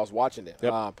Kyle while I was watching it.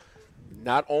 Yep.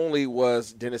 Not only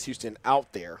was Dennis Houston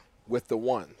out there with the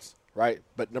ones, right,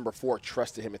 but number 4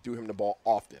 trusted him and threw him the ball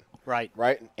often. Right.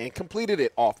 And completed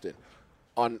it often.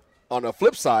 On the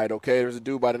flip side, okay, there's a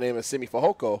dude by the name of Simi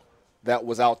Fehoko that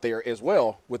was out there as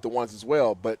well with the ones as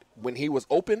well, but when he was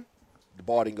open, the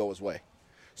ball didn't go his way.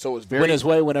 So it was went his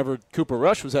way whenever Cooper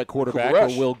Rush was at quarterback or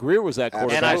Will Greer was at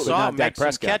quarterback. And I saw him make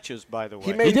some catches, by the way.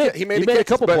 He made a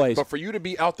couple plays. But for you to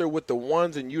be out there with the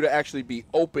ones and you to actually be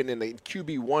open and the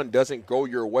QB1 doesn't go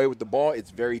your way with the ball,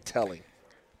 it's very telling.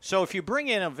 So if you bring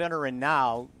in a veteran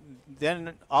now,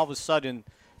 then all of a sudden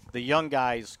the young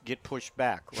guys get pushed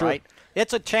back, right?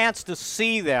 It's a chance to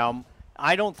see them.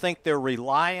 I don't think they're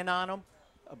relying on them,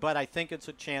 but I think it's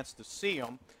a chance to see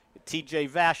them. T.J.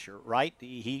 Vasher, right?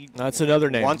 That's another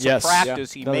name. Once a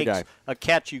practice, he makes a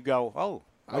catch, you go, oh,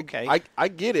 okay. I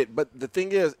get it, but the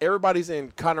thing is, everybody's in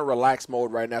kind of relaxed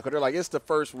mode right now because they're like, it's the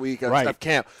first week of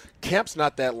camp. Camp's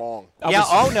not that long. Yeah,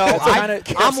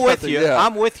 I'm with you. Yeah.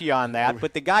 I'm with you on that,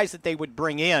 but the guys that they would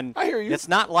bring in, I hear you. It's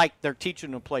not like they're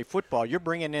teaching them to play football. You're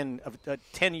bringing in a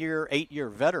 10-year, 8-year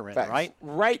veteran, right?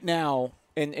 Right now,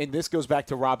 and this goes back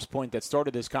to Rob's point that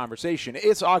started this conversation,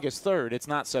 it's August 3rd. It's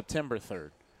not September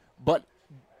 3rd. But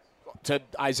to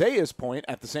Isaiah's point,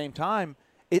 at the same time,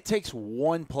 it takes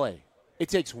one play. It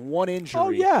takes one injury. Oh,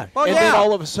 yeah. And then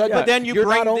all of a sudden, but then you're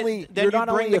not only the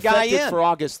guy affected in for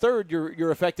August 3rd,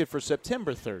 you're affected for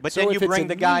September 3rd. But then you bring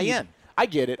the guy in. I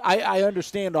get it. I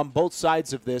understand on both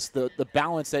sides of this the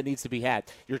balance that needs to be had.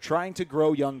 You're trying to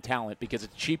grow young talent because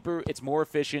it's cheaper, it's more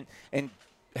efficient, and,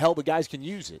 hell, the guys can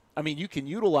use it. I mean, you can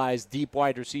utilize deep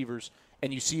wide receivers,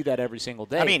 and you see that every single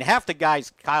day. I mean, half the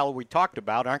guys, Kyle, we talked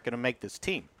about aren't going to make this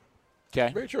team.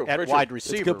 Okay, very true. At wide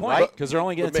receiver, that's a good point, right? Because they're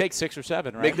only going to take 6 or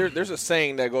 7, right? There's a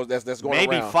saying that goes that's going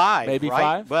maybe around. 5, maybe right?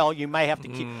 5. Well, you may have to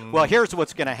keep. Well, here's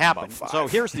what's going to happen. So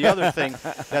here's the other thing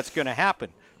that's going to happen.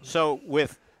 So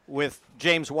with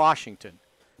James Washington,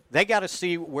 they got to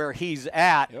see where he's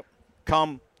at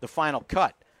come the final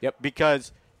cut. Yep.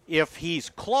 Because if he's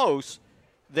close,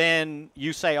 then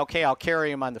you say, okay, I'll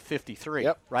carry him on the 53.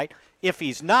 Yep. Right. If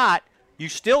he's not, you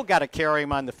still got to carry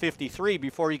him on the 53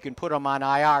 before you can put him on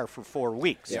IR for 4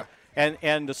 weeks. Yeah.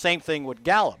 And the same thing with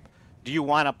Gallup. Do you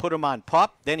want to put him on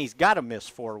PUP? Then he's got to miss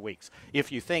 4 weeks.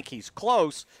 If you think he's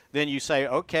close, then you say,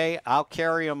 okay, I'll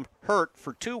carry him hurt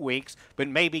for 2 weeks, but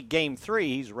maybe game 3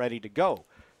 he's ready to go.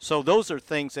 So those are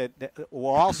things that will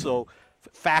also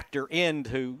factor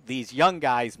into these young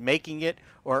guys making it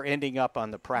or ending up on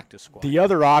the practice squad. The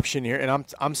other option here, and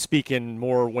I'm speaking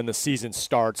more when the season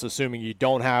starts, assuming you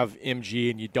don't have MG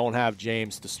and you don't have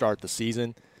James to start the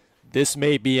season, this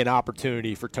may be an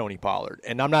opportunity for Tony Pollard.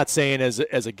 And I'm not saying as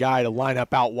a guy to line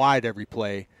up out wide every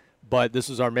play, but this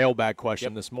is our mailbag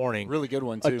question this morning. Really good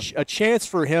one, too. A chance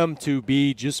for him to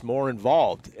be just more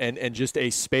involved and just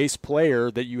a space player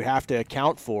that you have to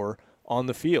account for on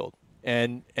the field.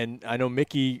 And I know,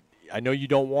 Mickey, I know you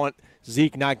don't want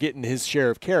Zeke not getting his share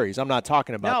of carries. I'm not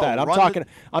talking about that.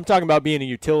 I'm talking about being a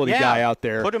utility guy out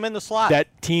there. Put him in the slot.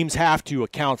 That teams have to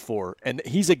account for. And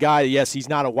he's a guy, yes, he's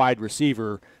not a wide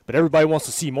receiver, but everybody wants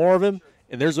to see more of him.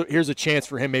 And here's a chance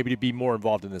for him maybe to be more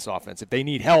involved in this offense. If they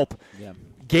need help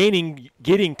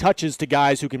getting touches to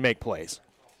guys who can make plays.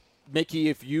 Mickey,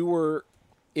 if you were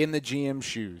in the GM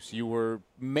shoes, you were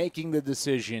making the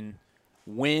decision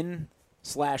when/if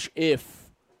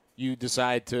you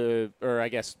decide to, or I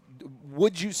guess,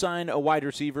 would you sign a wide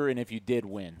receiver? And if you did,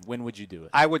 when would you do it?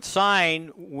 I would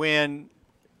sign when,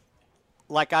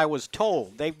 like I was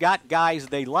told, they've got guys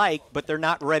they like, but they're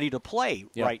not ready to play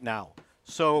right now.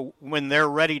 So when they're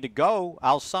ready to go,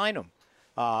 I'll sign them.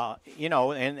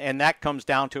 And that comes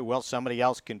down to, well, somebody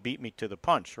else can beat me to the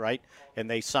punch, right? And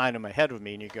they sign them ahead of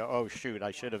me, and you go, oh, shoot,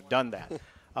 I should have done that.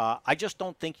 I just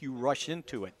don't think you rush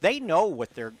into it. They know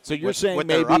what they're So you're saying what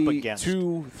maybe they're up against.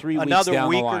 2-3 weeks Another down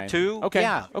week the line. or two. Okay.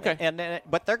 Yeah. Okay.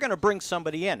 But they're going to bring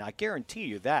somebody in. I guarantee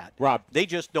you that. Rob. They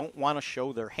just don't want to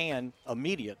show their hand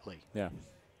immediately. Yeah.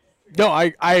 No,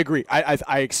 I agree.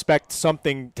 I expect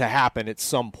something to happen at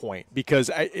some point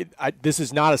because this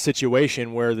is not a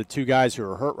situation where the two guys who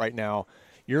are hurt right now,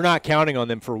 you're not counting on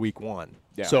them for week 1.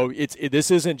 Yeah. So this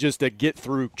isn't just a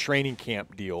get-through training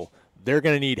camp deal. They're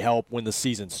going to need help when the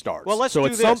season starts. Well, let's so do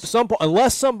at this. some point,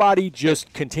 unless somebody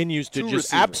just continues to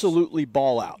just absolutely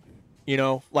ball out,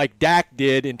 like Dak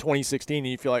did in 2016, and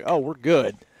you feel like, oh, we're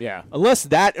good. Yeah. Unless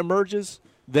that emerges,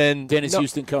 then Dennis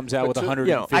Houston comes out with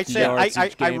 150 yards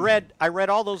each game. I read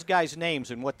all those guys' names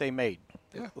and what they made.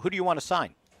 Yeah. Who do you want to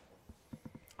sign?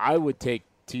 I would take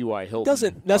T.Y. Hilton.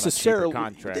 Doesn't necessarily.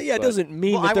 Contract, it doesn't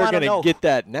mean that they're going to get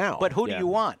that now. But who do you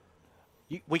want?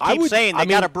 We keep saying they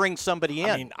got to bring somebody in.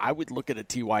 I mean, I would look at a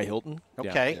T.Y. Hilton.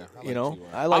 Okay.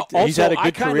 I like he's had a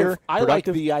good career. I like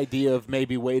the idea of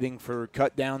maybe waiting for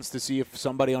cut downs to see if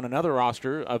somebody on another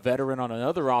roster, a veteran on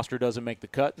another roster, doesn't make the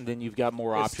cut, and then you've got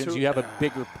more options. You have a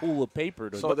bigger pool of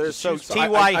paper.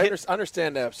 I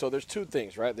understand that. So there's two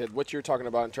things, right? That what you're talking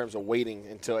about in terms of waiting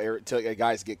until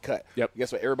guys get cut. Yep.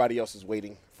 Guess what? Everybody else is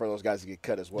waiting for those guys to get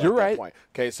cut as well. You're at that right. Point.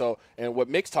 Okay, so and what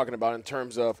Mick's talking about in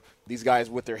terms of these guys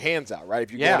with their hands out, right?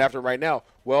 If you're going after right now,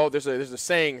 well, there's a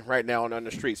saying right now on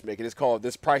the streets, Mick, and it's called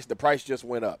the price just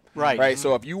went up. Right. Right.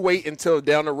 So if you wait until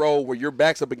down the road where your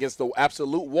back's up against the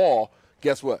absolute wall,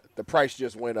 guess what? The price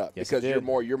just went up because you're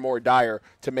more dire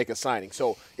to make a signing.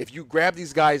 So if you grab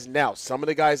these guys now, some of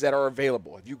the guys that are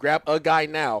available, if you grab a guy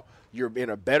now, you're in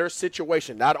a better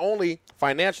situation, not only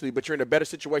financially, but you're in a better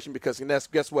situation because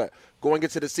guess what? Going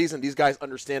into the season, these guys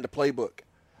understand the playbook.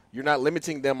 You're not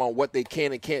limiting them on what they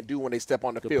can and can't do when they step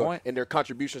on the field and their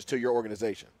contributions to your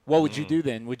organization. What would you do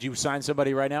then? Would you sign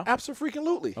somebody right now?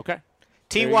 Absolutely. Okay.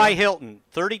 T.Y. Hilton,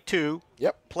 32.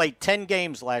 Yep. Played 10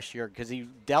 games last year because he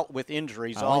dealt with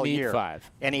injuries all year.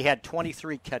 5. And he had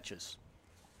 23 catches.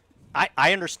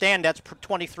 I understand that's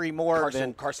 23 more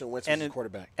than Carson Wentz was his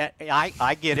quarterback.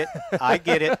 I get it. I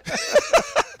get it.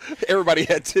 Everybody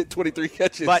had 23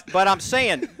 catches. But I'm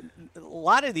saying a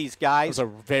lot of these guys. It was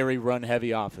a very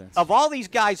run-heavy offense. Of all these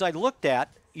guys I looked at,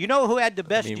 you know who had the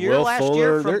best year Will last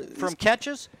Fuller, year from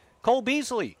catches? Cole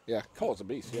Beasley. Yeah, Cole's a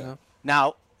beast, yeah.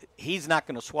 Now, he's not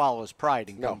going to swallow his pride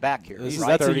and come back here.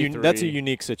 That's a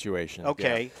unique situation.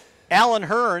 Okay. Yeah. Alan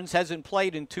Hearns hasn't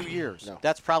played in 2 years. No.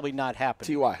 That's probably not happening.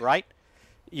 T.Y. Right?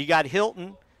 You got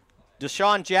Hilton.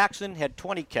 Deshaun Jackson had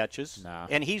 20 catches,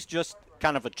 and he's just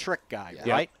kind of a trick guy,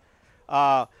 right?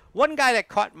 One guy that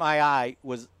caught my eye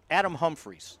was Adam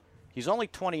Humphries. He's only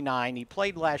 29. He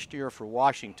played last year for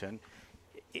Washington.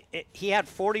 He had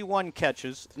 41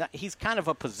 catches. Now, he's kind of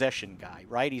a possession guy,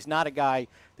 right? He's not a guy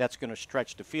that's going to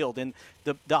stretch the field. And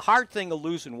the hard thing of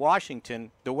losing Washington,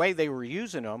 the way they were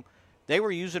using him, they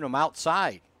were using him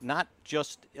outside, not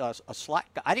just a slot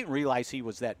guy. I didn't realize he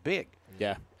was that big.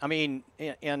 Yeah. I mean,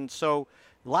 and so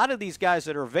a lot of these guys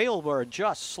that are available are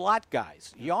just slot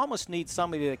guys. You almost need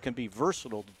somebody that can be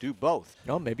versatile to do both.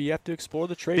 No, maybe you have to explore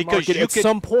the trade Because market at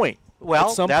some point.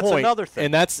 Well, that's another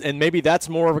thing. And maybe that's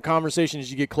more of a conversation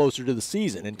as you get closer to the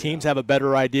season, and teams have a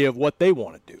better idea of what they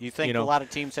want to do. You think a lot of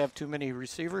teams have too many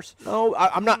receivers? No,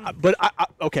 I'm not. But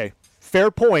okay,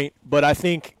 fair point. But I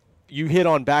think you hit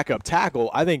on backup tackle.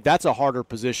 I think that's a harder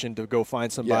position to go find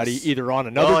somebody either on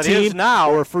another team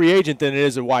or a free agent than it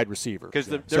is a wide receiver. Because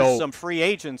there's some free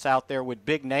agents out there with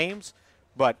big names,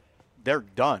 but they're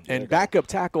done. And backup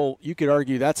tackle, you could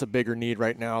argue that's a bigger need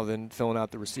right now than filling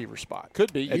out the receiver spot.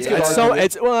 Could be.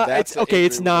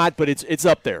 It's not, but it's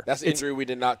up there. That's an injury we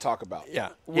did not talk about.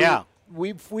 Yeah.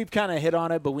 We've kind of hit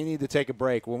on it, but we need to take a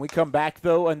break. When we come back,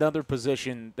 though, another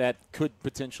position that could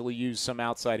potentially use some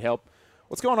outside help.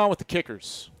 What's going on with the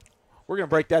kickers? We're going to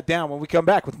break that down when we come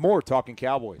back with more Talking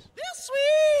Cowboys.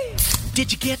 Sweet.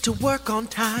 Did you get to work on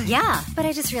time? Yeah, but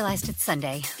I just realized it's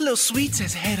Sunday. Little Sweet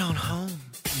says head on home.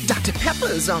 Dr.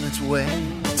 Pepper's on its way.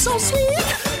 So sweet,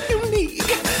 unique.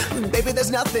 Baby,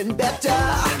 there's nothing better.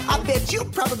 I bet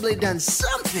you've probably done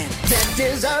something that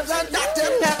deserves a Dr.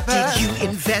 Pepper. Did you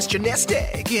invest your nest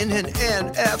egg in an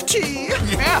NFT?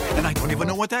 Yeah, and I don't even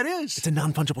know what that is. It's a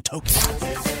non-fungible token.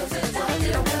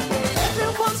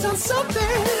 Everyone's done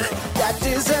something that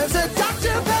deserves a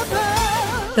Dr.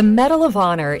 Pepper. The Medal of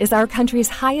Honor is our country's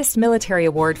highest military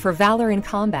award for valor in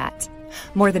combat.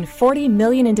 More than 40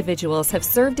 million individuals have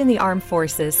served in the armed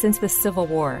forces since the Civil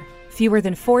War. Fewer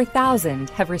than 4,000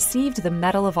 have received the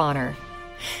Medal of Honor.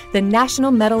 The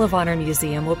National Medal of Honor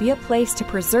Museum will be a place to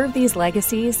preserve these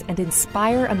legacies and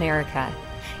inspire America.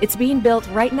 It's being built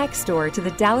right next door to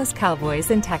the Dallas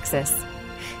Cowboys in Texas.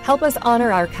 Help us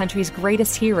honor our country's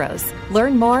greatest heroes.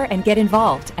 Learn more and get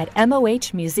involved at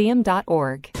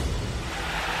mohmuseum.org.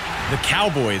 The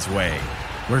Cowboys way,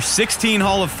 where 16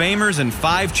 Hall of Famers and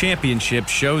 5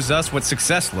 championships shows us what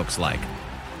success looks like.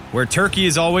 Where turkey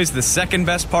is always the second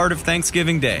best part of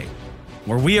Thanksgiving Day.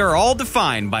 Where we are all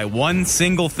defined by one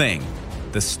single thing,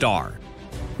 the star.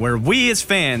 Where we as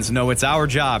fans know it's our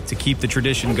job to keep the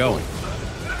tradition going.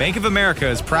 Bank of America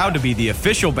is proud to be the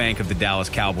official bank of the Dallas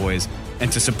Cowboys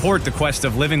and to support the quest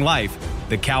of living life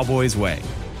the Cowboys way.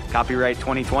 Copyright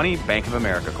 2020, Bank of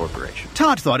America Corporation.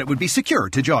 Todd thought it would be secure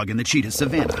to jog in the cheetah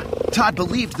savanna. Todd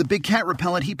believed the big cat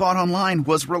repellent he bought online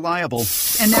was reliable.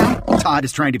 And now, Todd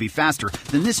is trying to be faster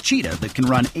than this cheetah that can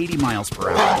run 80 miles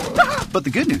per hour. But the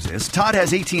good news is, Todd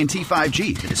has AT&T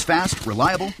 5G that is fast,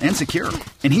 reliable, and secure.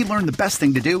 And he learned the best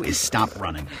thing to do is stop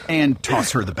running and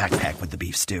toss her the backpack with the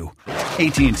beef stew.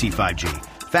 AT&T 5G.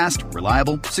 Fast,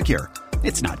 reliable, secure.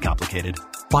 It's not complicated.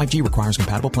 5G requires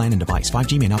compatible plan and device.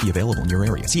 5G may not be available in your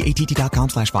area. See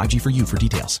att.com/5G for you for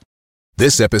details.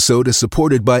 This episode is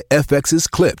supported by FX's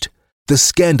Clipped, the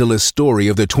scandalous story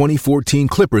of the 2014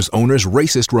 Clippers owner's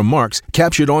racist remarks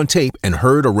captured on tape and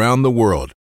heard around the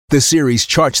world. The series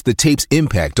charts the tape's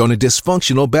impact on a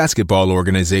dysfunctional basketball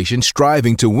organization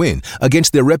striving to win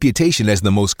against their reputation as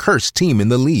the most cursed team in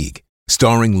the league.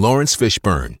 Starring Lawrence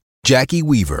Fishburne, Jackie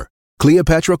Weaver,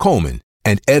 Cleopatra Coleman,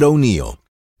 and Ed O'Neill.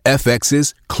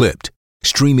 FX's Clipped,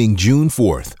 streaming June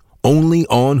 4th, only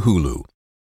on Hulu.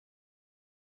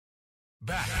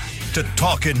 Back to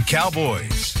Talkin'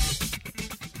 Cowboys.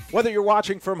 Whether you're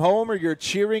watching from home or you're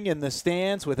cheering in the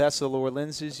stands with Essilor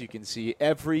lenses, you can see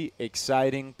every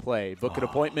exciting play. Book an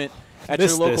appointment at your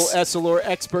local Essilor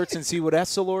experts and see what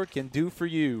Essilor can do for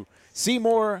you. See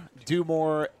more, do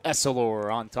more,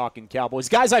 Essilor on Talkin' Cowboys.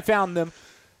 Guys, I found them.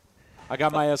 I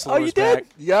got my Essilors back. Oh, you did?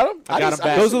 You got them? I got them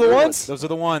back. Those are the ones? Those are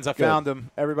the ones. I found them.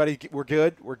 Everybody, we're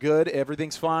good. We're good.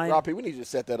 Everything's fine. Roppy, we need you to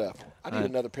set that up. I need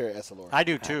another pair of Essilor. I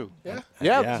do, too.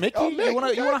 Yeah, Mickey, you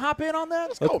want to hop in on that?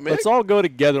 Let's go, Mick. Let's all go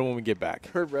together when we get back.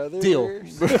 Her brother. Deal.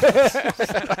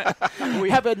 We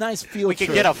have a nice field We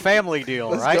can get a family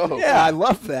deal, right? Go. Yeah, I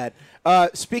love that.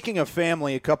 Speaking of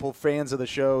family, a couple of fans of the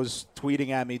show's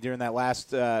tweeting at me during that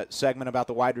last segment about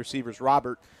the wide receivers.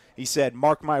 Robert, he said,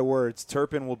 mark my words,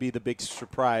 Turpin will be the big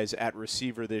surprise at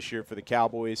receiver this year for the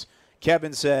Cowboys.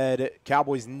 Kevin said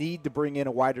Cowboys need to bring in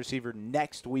a wide receiver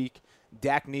next week.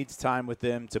 Dak needs time with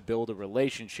them to build a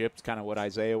relationship. It's kind of what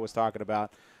Isaiah was talking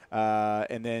about.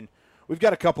 And then we've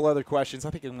got a couple other questions.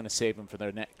 I think I'm going to save them for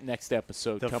their next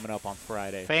episode coming up on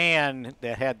Friday. Fan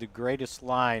that had the greatest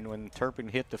line when Turpin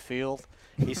hit the field,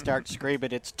 he starts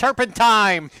screaming, "It's Turpin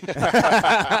time!"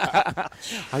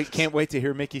 I can't wait to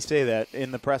hear Mickey say that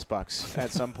in the press box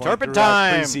at some point. Turpin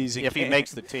time! Preseason If he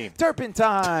makes the team. Turpin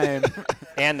time!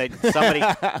 and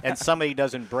somebody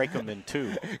doesn't break them in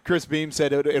two. Chris Beam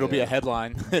said it'll be a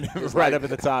headline right up at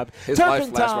the top. His Turpin life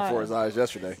flashed time! before his eyes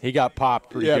yesterday. He got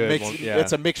popped pretty good.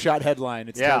 It's a mix shot headline.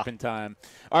 It's Turpin time.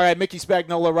 All right, Mickey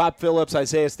Spagnola, Rob Phillips,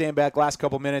 Isaiah Stanback. Last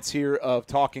couple minutes here of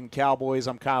Talking Cowboys.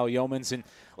 I'm Kyle Yeomans, and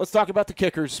let's talk about the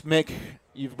kickers. Mick,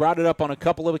 you've brought it up on a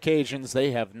couple of occasions.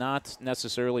 They have not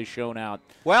necessarily shown out.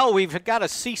 Well, we've got a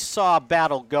seesaw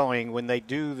battle going when they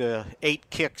do the 8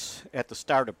 kicks at the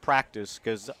start of practice,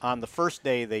 because on the first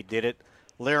day they did it,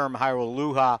 Lirim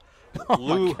Hairualuha.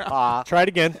 Try it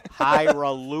again.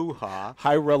 Hairualuha.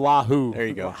 There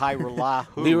you go.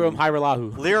 Lirim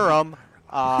Hairualuha. Lirim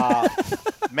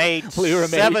made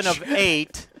 7 of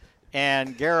 8,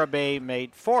 and Garibay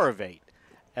made 4 of 8.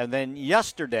 And then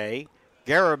yesterday,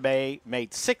 Garibay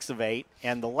made 6 of 8,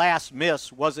 and the last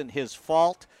miss wasn't his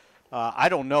fault. I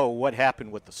don't know what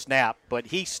happened with the snap, but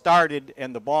he started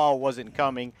and the ball wasn't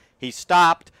coming. He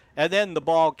stopped, and then the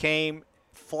ball came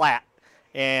flat,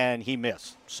 and he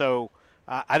missed. So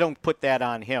I don't put that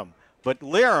on him. But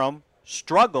Lirim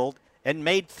struggled and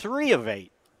made 3 of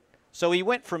 8. So he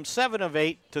went from 7 of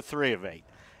 8 to 3 of 8.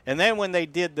 And then when they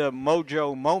did the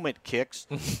Mojo Moment kicks,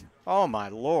 Oh, my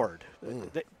Lord.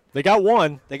 They got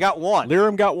one. They got one.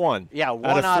 Lyrum got one. Yeah,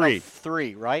 one out of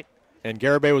three, right? And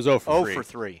Garibay was 0 for 3. 0 for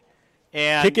 3.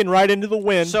 And kicking right into the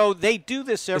wind. So they do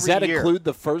this every year. Does that year. include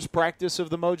the first practice of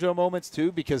the Mojo Moments,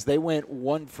 too? Because they went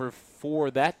 1 for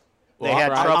 4 that. They had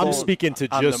trouble. I'm speaking to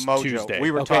just Tuesday.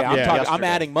 We were talking. yesterday. I'm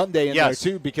adding Monday in there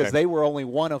too because they were only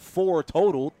 1 of 4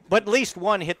 total. But at least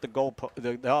one hit the goal,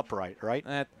 the upright, right?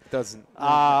 That doesn't.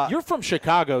 You're from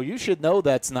Chicago. You should know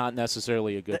that's not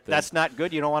necessarily a good thing. That's not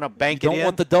good. You don't want to bank it in. You don't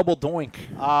want the double doink.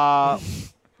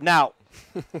 Now,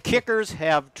 kickers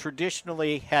have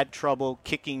traditionally had trouble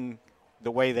kicking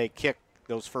the way they kick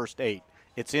those first 8.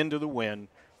 It's into the wind.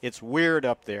 It's weird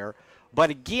up there. But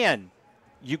again,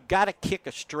 you got to kick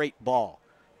a straight ball.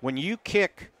 When you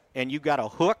kick and you got a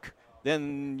hook,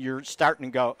 then you're starting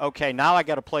to go, okay, now I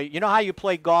got to play. You know how you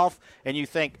play golf and you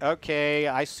think, okay,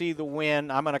 I see the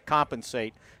wind, I'm going to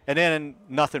compensate, and then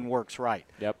nothing works right.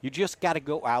 Yep. You just got to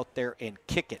go out there and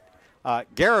kick it.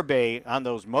 Garibay on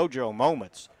those Mojo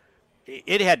Moments,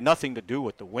 it had nothing to do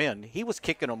with the wind. He was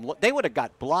kicking them. They would have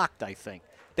got blocked, I think.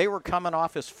 They were coming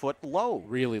off his foot low.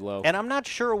 Really low. And I'm not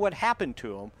sure what happened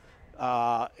to him.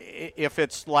 If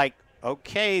it's like,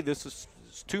 okay, this is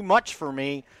too much for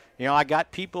me. You know, I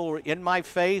got people in my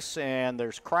face and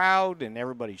there's crowd and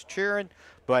everybody's cheering.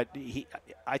 But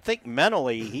I think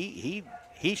mentally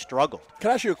he struggled.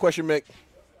 Can I ask you a question, Mick?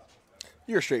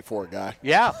 You're a straightforward guy.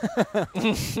 Yeah.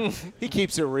 He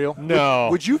keeps it real. No.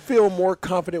 Would you feel more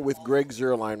confident with Greg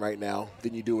Zuerlein right now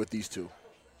than you do with these two?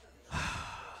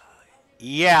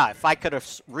 Yeah, if I could have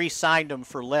re-signed him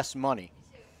for less money.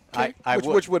 Okay.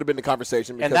 Which would have been the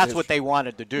conversation. And that's what they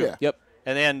wanted to do. Yeah. Yep.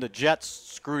 And then the Jets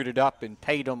screwed it up and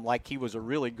paid him like he was a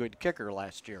really good kicker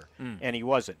last year, and he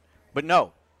wasn't. But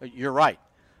no, you're right.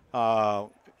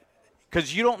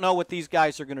 Because you don't know what these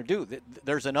guys are going to do.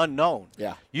 There's an unknown.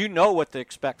 Yeah. You know what to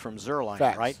expect from Zuerlein,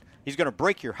 Facts. right? He's going to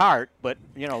break your heart, but,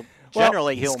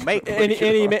 generally he'll make it.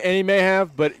 And he may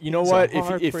have, but you know what?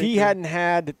 If he hadn't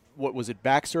had, what was it,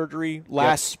 back surgery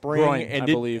last spring? Groin, and I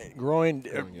believe. Groin,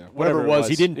 whatever it was.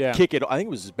 He didn't kick it. I think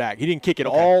it was his back. He didn't kick it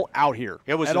all out here.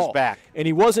 It was his back. And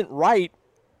he wasn't right,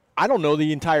 I don't know,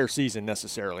 the entire season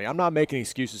necessarily. I'm not making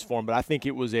excuses for him, but I think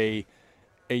it was a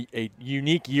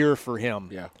unique year for him.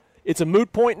 Yeah. It's a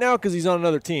moot point now because he's on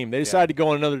another team. They decided to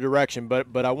go in another direction,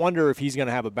 but I wonder if he's going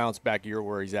to have a bounce-back year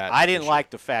where he's at. I didn't like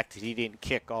the fact that he didn't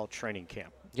kick all training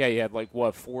camp. Yeah, he had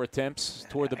 4 attempts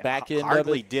toward the back end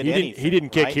Hardly of it. did anything. He didn't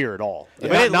kick right? here at all.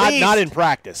 Yeah. But Not in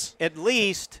practice. At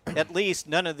least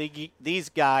none of these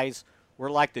guys were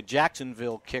like the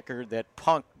Jacksonville kicker that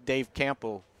punked Dave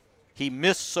Campo. He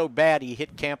missed so bad he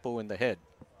hit Campo in the head.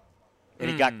 And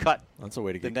he got cut. That's a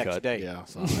way to the get next cut. day. Yeah.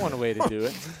 So. One way to do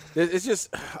it. It's just,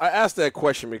 I asked that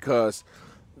question because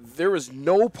there was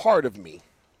no part of me,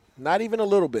 not even a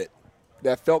little bit,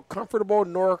 that felt comfortable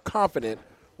nor confident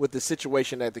with the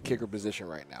situation at the kicker position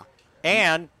right now.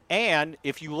 And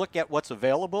if you look at what's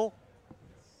available,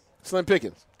 Slim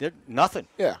Pickens. Nothing.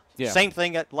 Yeah. Same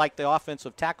thing like the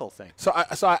offensive tackle thing. So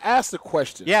I asked the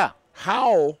question. Yeah.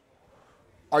 How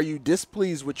are you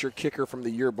displeased with your kicker from the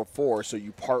year before, so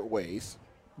you part ways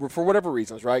for whatever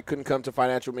reasons, right? Couldn't come to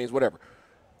financial means, whatever.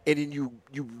 And then you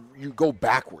go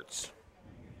backwards.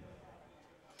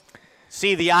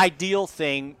 See, the ideal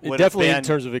thing would Definitely have been, in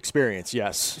terms of experience,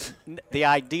 yes. The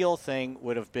ideal thing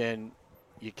would have been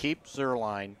you keep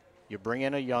Zuerlein, you bring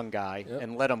in a young guy,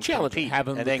 and let him compete. Have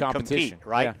him and the then competition. compete,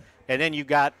 right? Yeah. And then you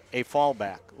got a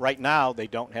fallback. Right now, they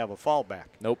don't have a fallback.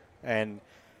 Nope. And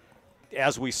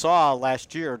as we saw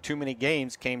last year, too many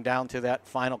games came down to that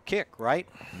final kick, right?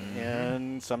 Mm-hmm.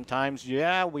 And sometimes,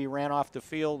 we ran off the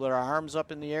field with our arms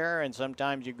up in the air, and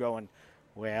sometimes you're going,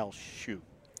 well, shoot.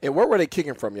 And where were they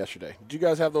kicking from yesterday? Did you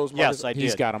guys have those? Yes, I did.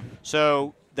 He's got them.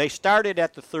 So they started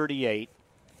at the 38.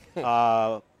 They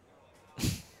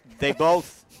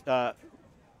both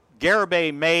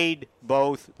Garibay made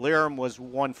both. Lyrum was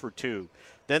 1 for 2.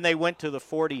 Then they went to the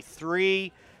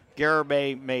 43.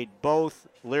 Garibay made both.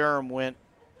 Lyrum went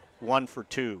 1 for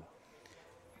 2.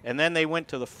 And then they went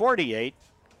to the 48.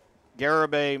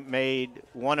 Garibay made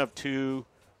 1 of 2.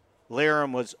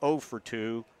 Lyrum was 0 for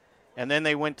 2. And then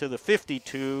they went to the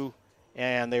 52,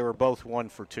 and they were both 1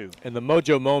 for 2. And the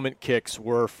Mojo Moment kicks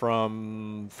were for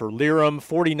Lyrum,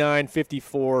 49,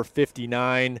 54,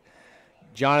 59.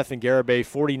 Jonathan Garibay,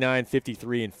 49,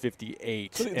 53, and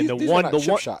 58. So and these were not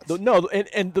chip shots.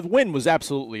 And the wind was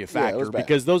absolutely a Yeah, it factor was bad.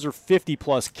 because those are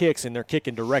 50-plus kicks, and they're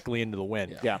kicking directly into the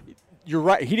wind. Yeah. you're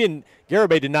right.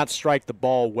 Garibay did not strike the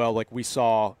ball well like we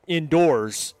saw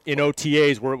indoors in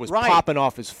OTAs where it was popping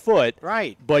off his foot.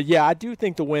 Right. But, yeah, I do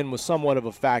think the wind was somewhat of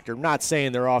a factor. I'm not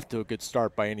saying they're off to a good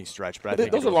start by any stretch, but I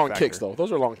think those are long kicks, though.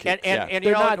 Those are long kicks. And they're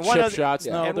you know, not chip shots.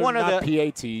 No, and they're not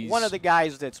PATs. One of the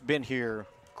guys that's been here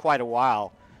quite a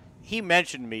while, he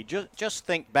mentioned me. Just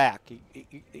think back.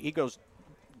 He goes,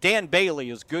 Dan Bailey,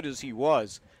 as good as he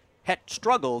was, had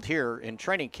struggled here in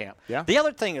training camp. Yeah. The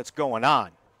other thing that's going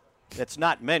on that's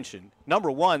not mentioned, number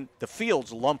one, the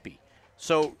field's lumpy.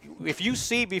 So if you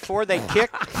see before they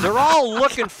kick, they're all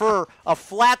looking for a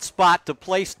flat spot to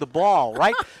place the ball,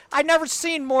 right? I never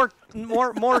seen more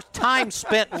time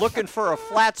spent looking for a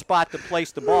flat spot to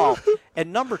place the ball.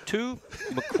 And number two,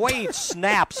 McQuaid's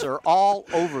snaps are all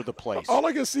over the place. All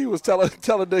I could see was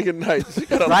Talladega Nights. You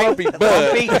got a lumpy bud.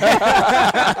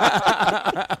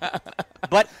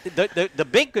 But the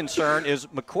big concern is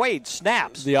McQuaid's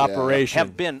snaps. The operation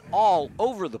have been all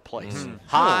over the place.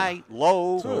 High,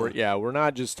 low. So we're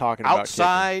not just talking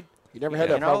outside. You never had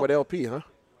that problem with LP, huh?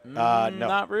 No.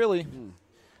 Not really.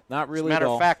 Not really. As a matter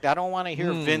of fact, I don't want to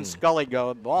hear Vin Scully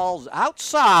go, ball's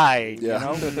outside.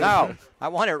 Yeah. No, I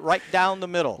want it right down the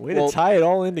middle. Way to tie it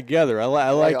all in together. I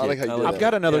like it. I've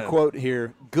got another quote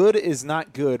here. Good is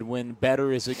not good when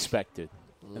better is expected.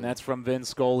 And that's from Vin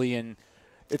Scully. And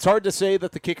it's hard to say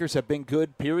that the kickers have been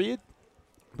good, period.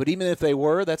 But even if they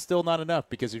were, that's still not enough,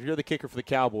 because if you're the kicker for the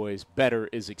Cowboys, better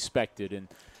is expected. And,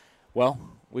 well,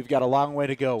 we've got a long way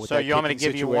to go with that. So you want me to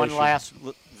give situation. you one last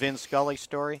Vin Scully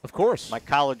story? Of course. My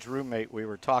college roommate, we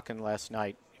were talking last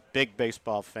night, big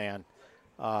baseball fan,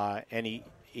 and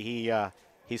he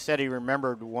said he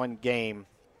remembered one game.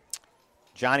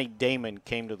 Johnny Damon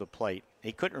came to the plate.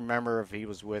 He couldn't remember if he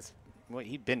was with. Well,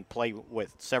 he'd been play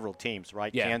with several teams,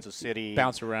 right? Yeah. Kansas City,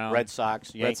 bounce around, Red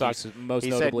Sox, Yankees. Red Sox most he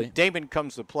notably. Said Damon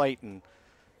comes to the plate, and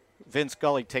Vin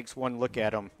Scully takes one look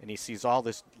at him, and he sees all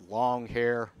this long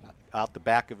hair out the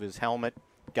back of his helmet,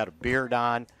 got a beard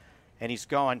on, and he's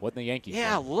going, "What in the Yankees?"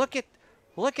 Yeah, look at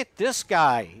this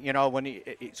guy. You know, when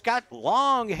he's got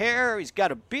long hair, he's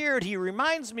got a beard. He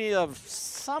reminds me of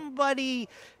somebody.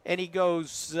 And he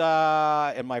goes,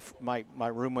 and my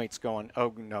roommate's going,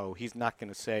 oh no, he's not going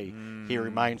to say he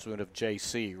reminds me of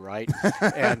JC, right?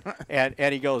 and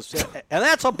he goes, and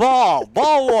that's a ball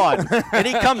one. And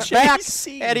he comes back,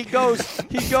 and he goes.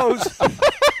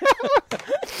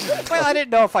 Well, I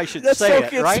didn't know if I should say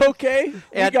okay, it, right? It's okay.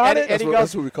 And, got it. And he goes,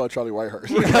 that's what we call Charlie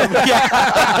Whitehurst.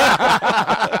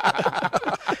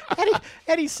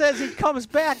 And he says he comes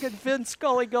back, and Vin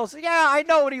Scully goes, yeah, I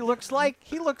know what he looks like.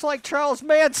 He looks like Charles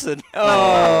Manson.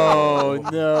 Oh,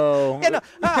 no. And,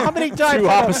 how many times? Two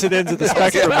opposite ends of the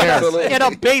spectrum here.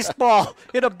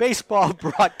 In a baseball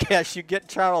broadcast, you get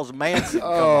Charles Manson.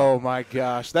 Oh, my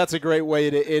gosh. That's a great way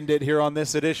to end it here on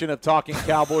this edition of Talking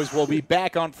Cowboys. We'll be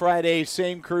back on Friday.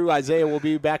 Same crew. Isaiah will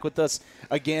be back with us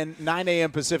again, 9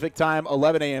 a.m. Pacific time,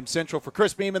 11 a.m. Central. For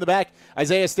Chris Beam in the back,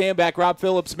 Isaiah Stanback, Rob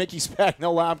Phillips, Mickey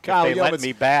Spagnola, I'm Kyle They Yeomans. let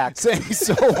me back. Saying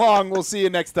so long. We'll see you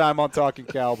next time on Talking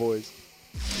Cowboys.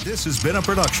 This has been a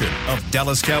production of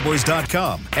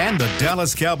DallasCowboys.com and the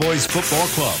Dallas Cowboys Football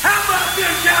Club. How about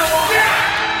this, Cowboys?